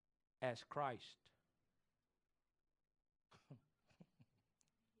as Christ.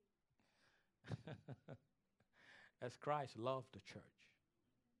 As Christ loved the church.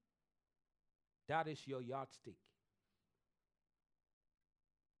 That is your yardstick.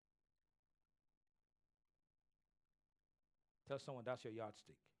 Tell someone that's your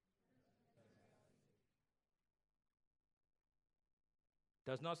yardstick.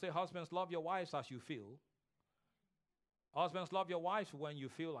 Does not say husbands love your wives as you feel. Husbands love your wives when you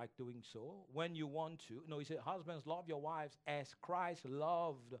feel like doing so, when you want to. No, he said husbands love your wives as Christ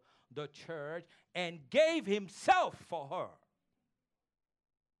loved the church and gave himself for her.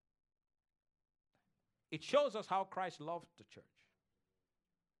 It shows us how Christ loved the church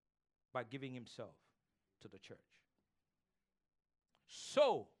by giving himself to the church.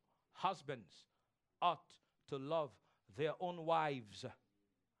 So, husbands ought to love their own wives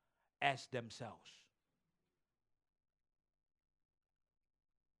as themselves.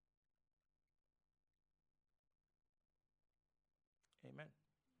 Amen.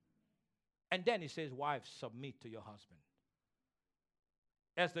 And then he says, wives, submit to your husband.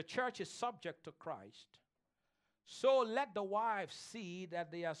 As the church is subject to Christ, so let the wives see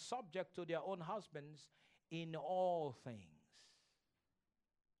that they are subject to their own husbands in all things.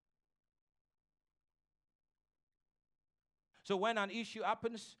 So when an issue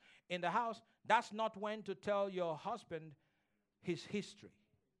happens in the house, that's not when to tell your husband his history.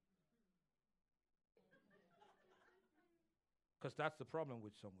 Because that's the problem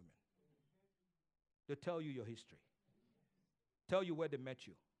with some women. They tell you your history. Tell you where they met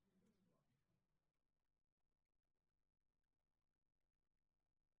you.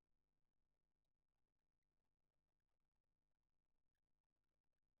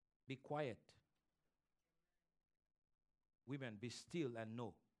 Be quiet. Women, be still and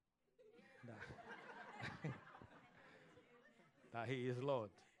know that, that he is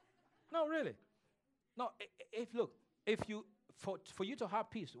Lord. No, really. No, if you, for you to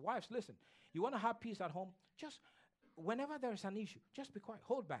have peace, wives, listen, you want to have peace at home, just whenever there is an issue, just be quiet.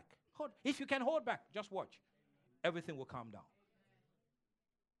 Hold back. If you can hold back, just watch. Everything will calm down.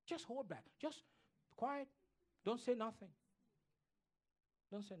 Just hold back. Just quiet. Don't say nothing.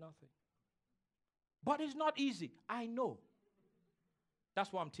 Don't say nothing. But it's not easy. I know.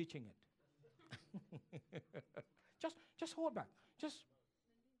 That's why I'm teaching it. just hold back. Just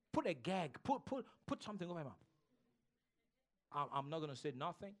put a gag. Put something over my mouth. I'm not going to say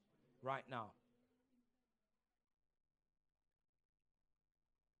nothing right now.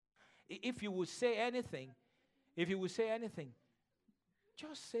 If you would say anything,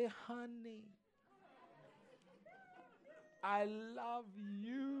 just say, honey, I love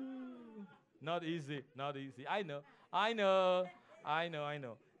you. Not easy. I know.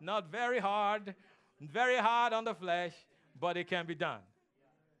 Not very hard on the flesh, but it can be done.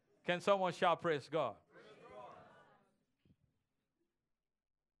 Can someone shout praise God?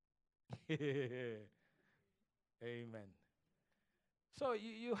 Amen. So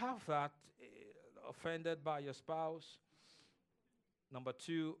you have that, offended by your spouse. Number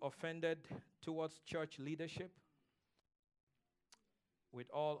 2, offended towards church leadership. With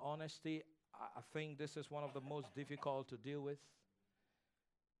all honesty, I think this is one of the most difficult to deal with.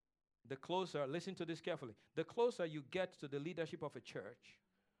 The closer, listen to this carefully, the closer you get to the leadership of a church,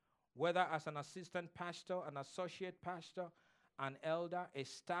 whether as an assistant pastor, an associate pastor, an elder, a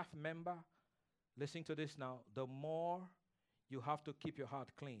staff member, listen to this now, the more you have to keep your heart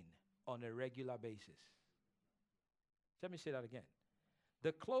clean on a regular basis. Let me say that again.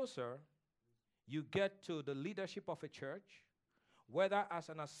 The closer you get to the leadership of a church, whether as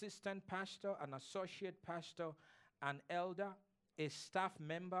an assistant pastor, an associate pastor, an elder, a staff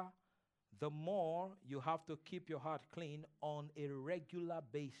member, the more you have to keep your heart clean on a regular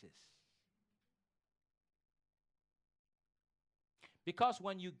basis. Because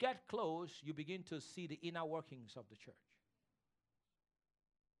when you get close, you begin to see the inner workings of the church.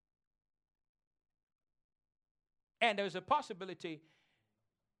 And there's a possibility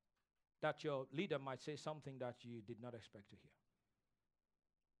that your leader might say something that you did not expect to hear.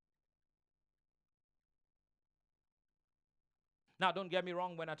 Now, don't get me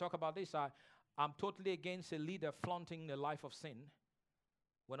wrong, when I talk about this, I'm totally against a leader flaunting a life of sin.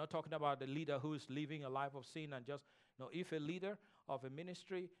 We're not talking about the leader who's living a life of sin and just, if a leader of a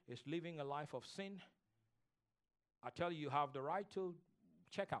ministry is living a life of sin, I tell you have the right to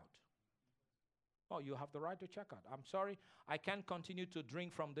check out. Oh, you have the right to check out. I'm sorry, I can't continue to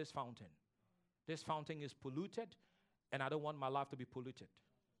drink from this fountain. This fountain is polluted, and I don't want my life to be polluted.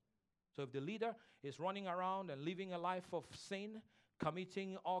 So if the leader is running around and living a life of sin,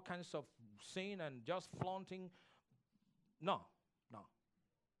 committing all kinds of sin and just flaunting, no.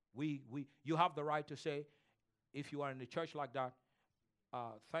 You have the right to say, if you are in a church like that,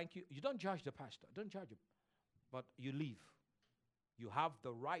 thank you. You don't judge the pastor. Don't judge him. But you leave. You have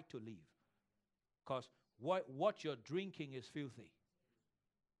the right to leave. Because what you're drinking is filthy.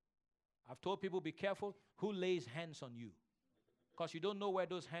 I've told people, be careful who lays hands on you. Because you don't know where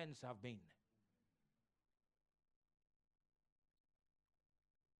those hands have been.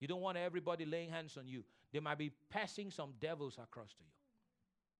 You don't want everybody laying hands on you. They might be passing some devils across to you.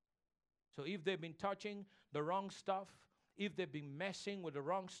 So if they've been touching the wrong stuff, if they've been messing with the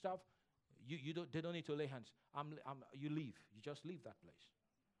wrong stuff, they don't need to lay hands. You leave. You just leave that place.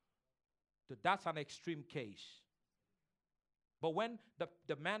 So that's an extreme case. But when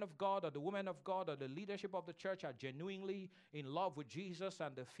the man of God or the woman of God or the leadership of the church are genuinely in love with Jesus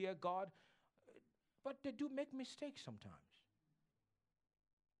and they fear God, but they do make mistakes sometimes.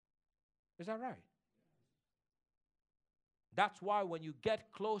 Is that right? That's why when you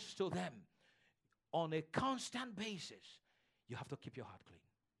get close to them on a constant basis, you have to keep your heart clean.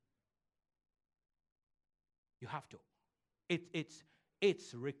 You have to.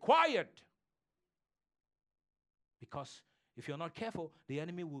 It's required. Because if you're not careful, the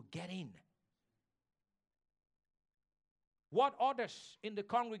enemy will get in. What others in the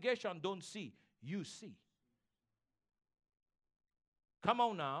congregation don't see, you see. Come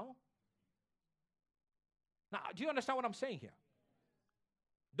on now. Now, do you understand what I'm saying here?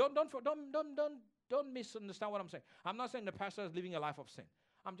 Don't misunderstand what I'm saying. I'm not saying the pastor is living a life of sin.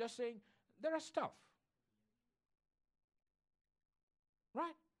 I'm just saying there are stuff.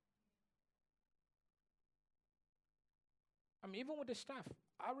 Right? I mean, even with the staff,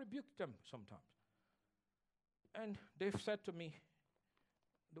 I rebuke them sometimes. And they've said to me,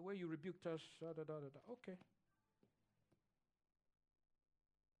 the way you rebuked us, okay.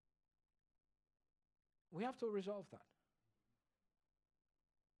 We have to resolve that.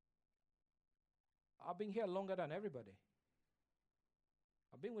 I've been here longer than everybody.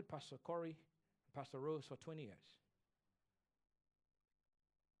 I've been with Pastor Corey, Pastor Rose for 20 years.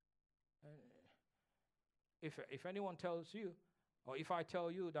 If anyone tells you, or if I tell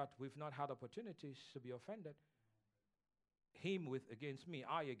you that we've not had opportunities to be offended, him against me,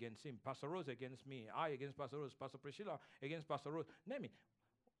 I against him, Pastor Rose against me, I against Pastor Rose, Pastor Priscilla against Pastor Rose, name it,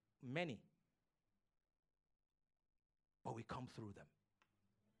 many. But we come through them.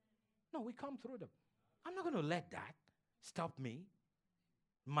 No, we come through them. I'm not going to let that stop me,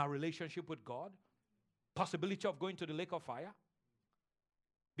 my relationship with God, possibility of going to the lake of fire,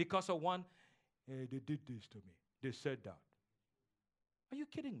 because of one, they did this to me. They said that. Are you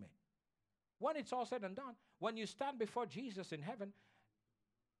kidding me? When it's all said and done, when you stand before Jesus in heaven,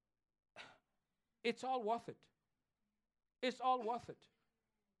 it's all worth it. It's all worth it.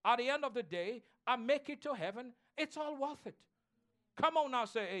 At the end of the day, I make it to heaven, it's all worth it. Come on now,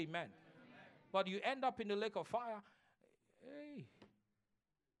 say amen. Amen. But you end up in the lake of fire, hey.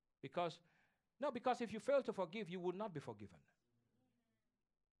 Because if you fail to forgive, you will not be forgiven.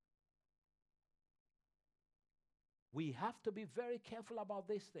 We have to be very careful about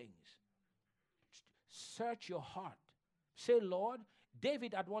these things. Search your heart. Say, Lord,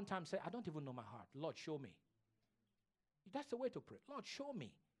 David at one time said, I don't even know my heart. Lord, show me. That's the way to pray. Lord, show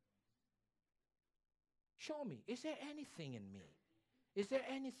me. Show me. Is there anything in me? Is there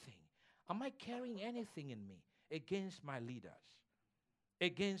anything? Am I carrying anything in me against my leaders?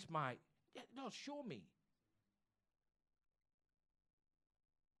 Against my... Lord, show me.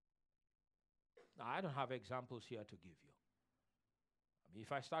 Now, I don't have examples here to give you. I mean,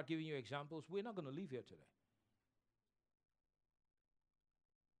 if I start giving you examples, we're not going to leave here today.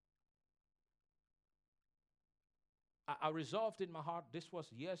 I resolved in my heart, this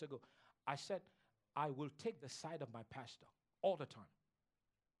was years ago, I said, I will take the side of my pastor all the time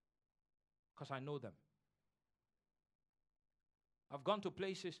because I know them. I've gone to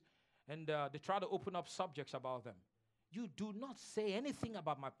places and they try to open up subjects about them. You do not say anything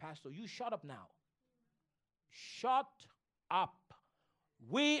about my pastor. You shut up now. Shut up.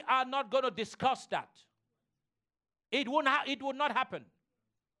 We are not going to discuss that. It will not happen.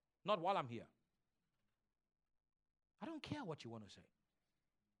 Not while I'm here. I don't care what you want to say.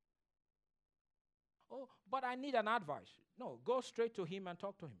 Oh, but I need an advice. No, go straight to him and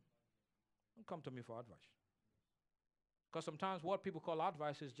talk to him. Don't come to me for advice. Because sometimes what people call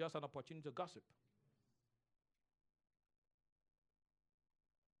advice is just an opportunity to gossip.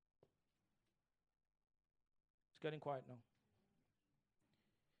 It's getting quiet now.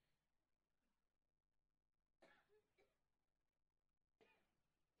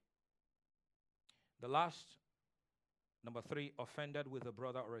 The last, number 3, offended with a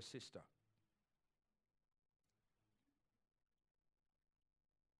brother or a sister.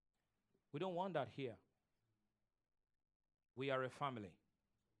 We don't want that here. We are a family.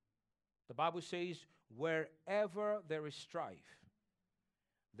 The Bible says, wherever there is strife,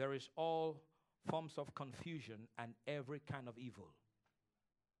 there is all forms of confusion and every kind of evil.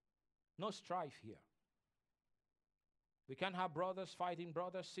 No strife here. We can't have brothers fighting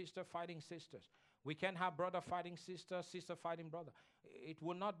brothers, sister fighting sisters. We can't have brother fighting sister, sister fighting brother. It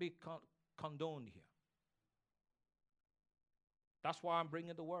will not be condoned here. That's why I'm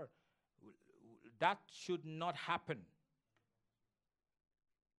bringing the word. That should not happen.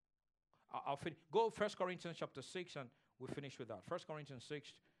 I'll finish. Go 1 Corinthians chapter 6 and we'll finish with that. 1 Corinthians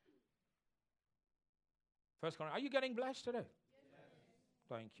 6. 1 Corinthians. Are you getting blessed today? Yes.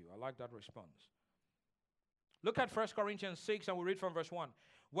 Thank you. I like that response. Look at 1 Corinthians 6 and we'll read from verse 1.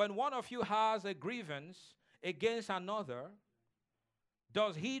 When one of you has a grievance against another,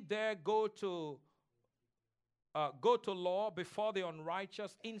 does he there go to law before the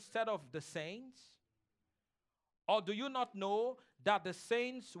unrighteous instead of the saints? Or do you not know that the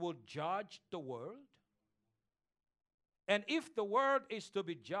saints will judge the world? And if the world is to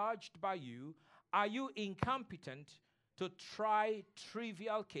be judged by you, are you incompetent to try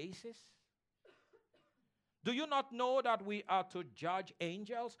trivial cases? Do you not know that we are to judge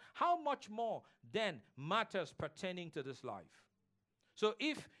angels? How much more then matters pertaining to this life? So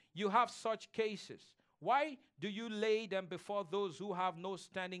if you have such cases, why do you lay them before those who have no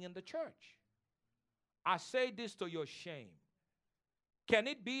standing in the church? I say this to your shame. Can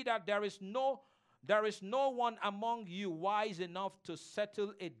it be that there is no one among you wise enough to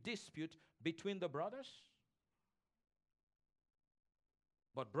settle a dispute between the brothers?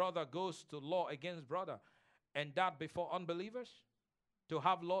 But brother goes to law against brother, and that before unbelievers? To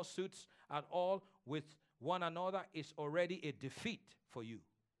have lawsuits at all with one another is already a defeat for you.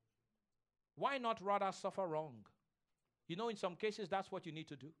 Why not rather suffer wrong? You know, in some cases, that's what you need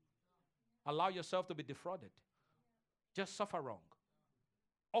to do. Allow yourself to be defrauded. Just suffer wrong.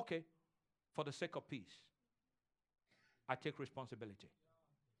 Okay, for the sake of peace, I take responsibility.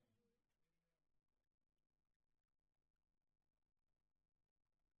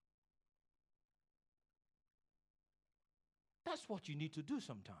 That's what you need to do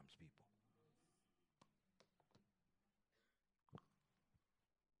sometimes, people.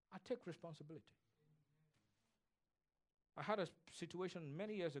 I take responsibility. I had a situation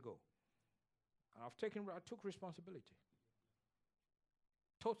many years ago. And I took responsibility.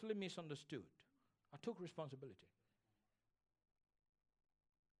 Totally misunderstood. I took responsibility.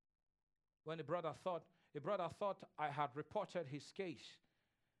 When a brother thought I had reported his case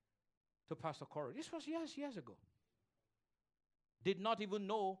to Pastor Corey. This was years ago. Did not even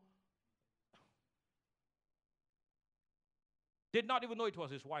know it was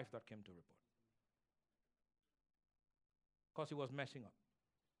his wife that came to report. Because he was messing up.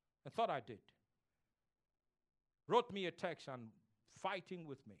 And thought I did. Wrote me a text and fighting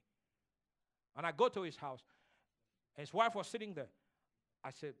with me. And I go to his house. And his wife was sitting there.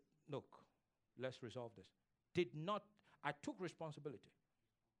 I said, look, let's resolve this. I took responsibility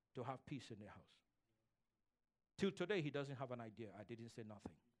to have peace in their house. Till today, he doesn't have an idea. I didn't say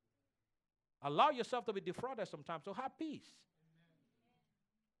nothing. Allow yourself to be defrauded sometimes, so have peace.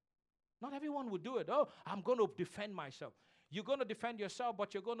 Not everyone will do it. Oh, I'm going to defend myself. You're going to defend yourself,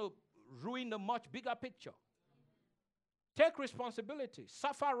 but you're going to ruin the much bigger picture. Take responsibility.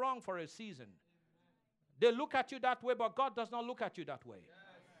 Suffer wrong for a season. They look at you that way, but God does not look at you that way.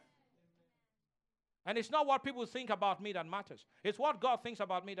 And it's not what people think about me that matters. It's what God thinks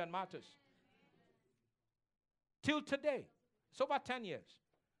about me that matters. Till today. It's over 10 years.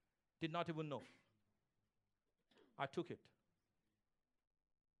 Did not even know. I took it.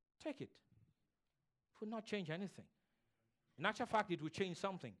 Take it. It will not change anything. In actual fact, it will change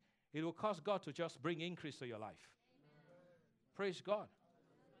something. It will cause God to just bring increase to your life. Praise God.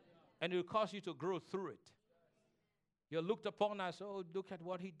 And it will cause you to grow through it. You're looked upon as, oh, look at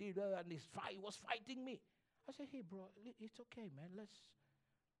what he did, and he was fighting me. I said, hey, bro, it's okay, man. Let's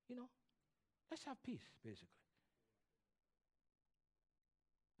have peace, basically.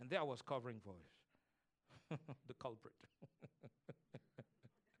 And there I was covering voice. The culprit.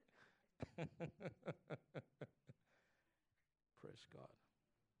 Praise God.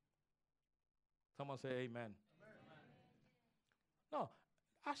 Someone say amen. No,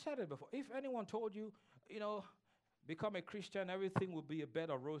 I said it before. If anyone told you, become a Christian, everything will be a bed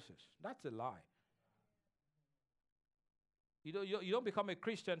of roses, that's a lie. You don't become a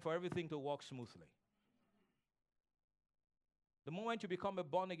Christian for everything to walk smoothly. The moment you become a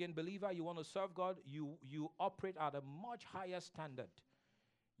born-again believer, you want to serve God, you operate at a much higher standard.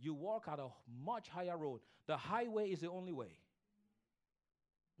 You walk at a much higher road. The highway is the only way.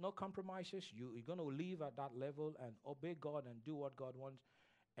 No compromises. You're going to live at that level and obey God and do what God wants.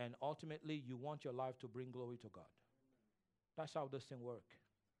 And ultimately, you want your life to bring glory to God. That's how this thing works.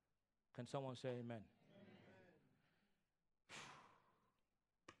 Can someone say amen? Amen.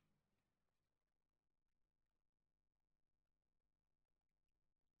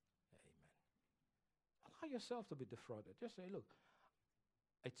 Allow yourself to be defrauded. Just say, look,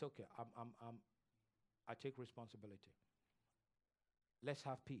 it's okay. I take responsibility. Let's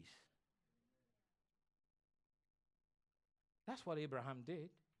have peace. That's what Abraham did.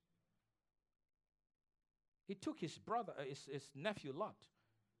 He took his brother, his nephew Lot.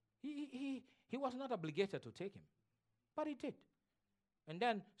 He was not obligated to take him, but he did. And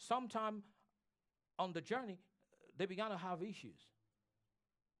then sometime on the journey, they began to have issues.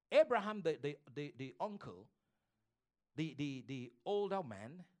 Abraham, the uncle, the older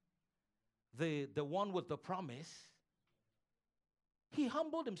man, the one with the promise, he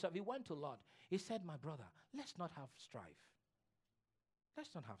humbled himself. He went to Lot. He said, my brother, let's not have strife.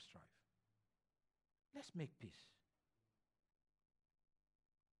 Let's not have strife. Let's make peace.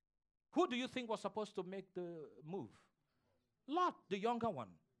 Who do you think was supposed to make the move? Lot, the younger one.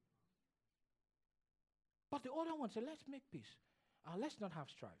 But the older one said, let's make peace. Let's not have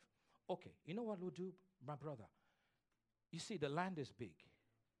strife. Okay, you know what we'll do, my brother? You see, the land is big.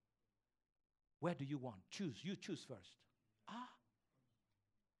 Where do you want? Choose. You choose first.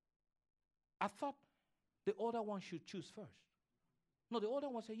 I thought the older one should choose first. No, the older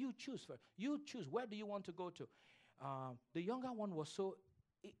one said, you choose first. You choose. Where do you want to go to? The younger one was so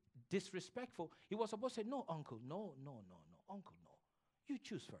disrespectful. He was supposed to say, no, uncle, no, uncle, no. You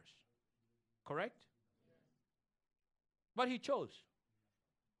choose first. Correct? But he chose.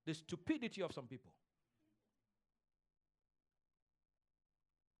 The stupidity of some people.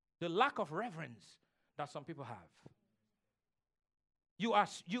 The lack of reverence that some people have.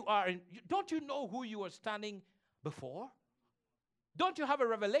 Don't you know who you are standing before? Don't you have a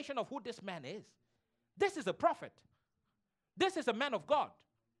revelation of who this man is? This is a prophet. This is a man of God.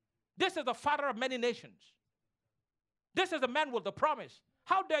 This is the father of many nations. This is a man with the promise.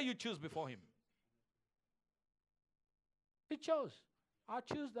 How dare you choose before him? He chose. I'll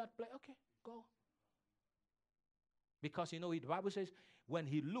choose that place. Okay, go. Because the Bible says, when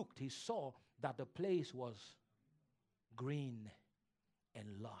he looked, he saw that the place was green and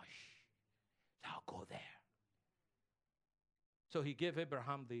lush. I'll go there. So he gave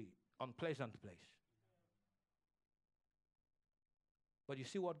Abraham the unpleasant place. But you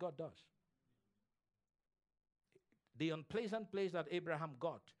see what God does? The unpleasant place that Abraham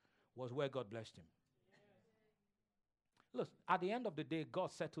got was where God blessed him. Look, at the end of the day,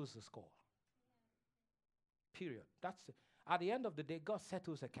 God settles the score. Period. That's it. At the end of the day, God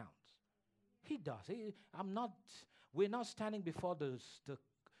settles accounts. He does. We're not standing before the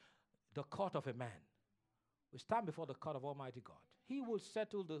court of a man. We stand before the court of Almighty God. He will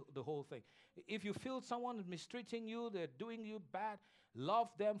settle the whole thing. If you feel someone is mistreating you, they're doing you bad, love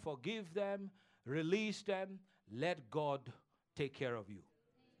them, forgive them, Release them. Let God take care of you.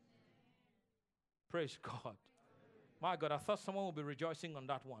 Praise God. My God, I thought someone would be rejoicing on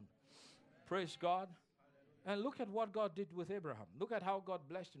that one. Praise God. And look at what God did with Abraham. Look at how God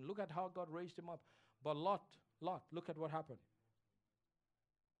blessed him. Look at how God raised him up. But Lot, look at what happened.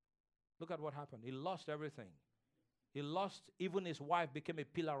 Look at what happened. He lost everything. He lost, even his wife became a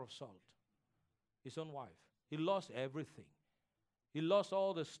pillar of salt. His own wife. He lost everything. He lost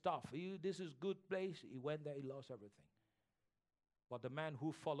all the stuff. This is good place. He went there, he lost everything. But the man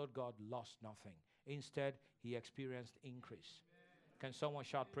who followed God lost nothing. Instead, he experienced increase. Can someone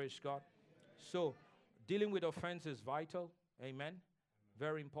shout praise God? So, dealing with offense is vital. Amen.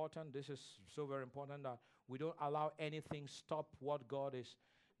 Very important. This is so very important that we don't allow anything stop what God is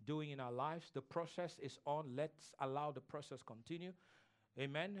doing in our lives. The process is on. Let's allow the process continue.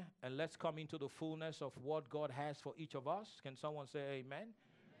 Amen. And let's come into the fullness of what God has for each of us. Can someone say amen?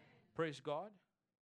 Praise God.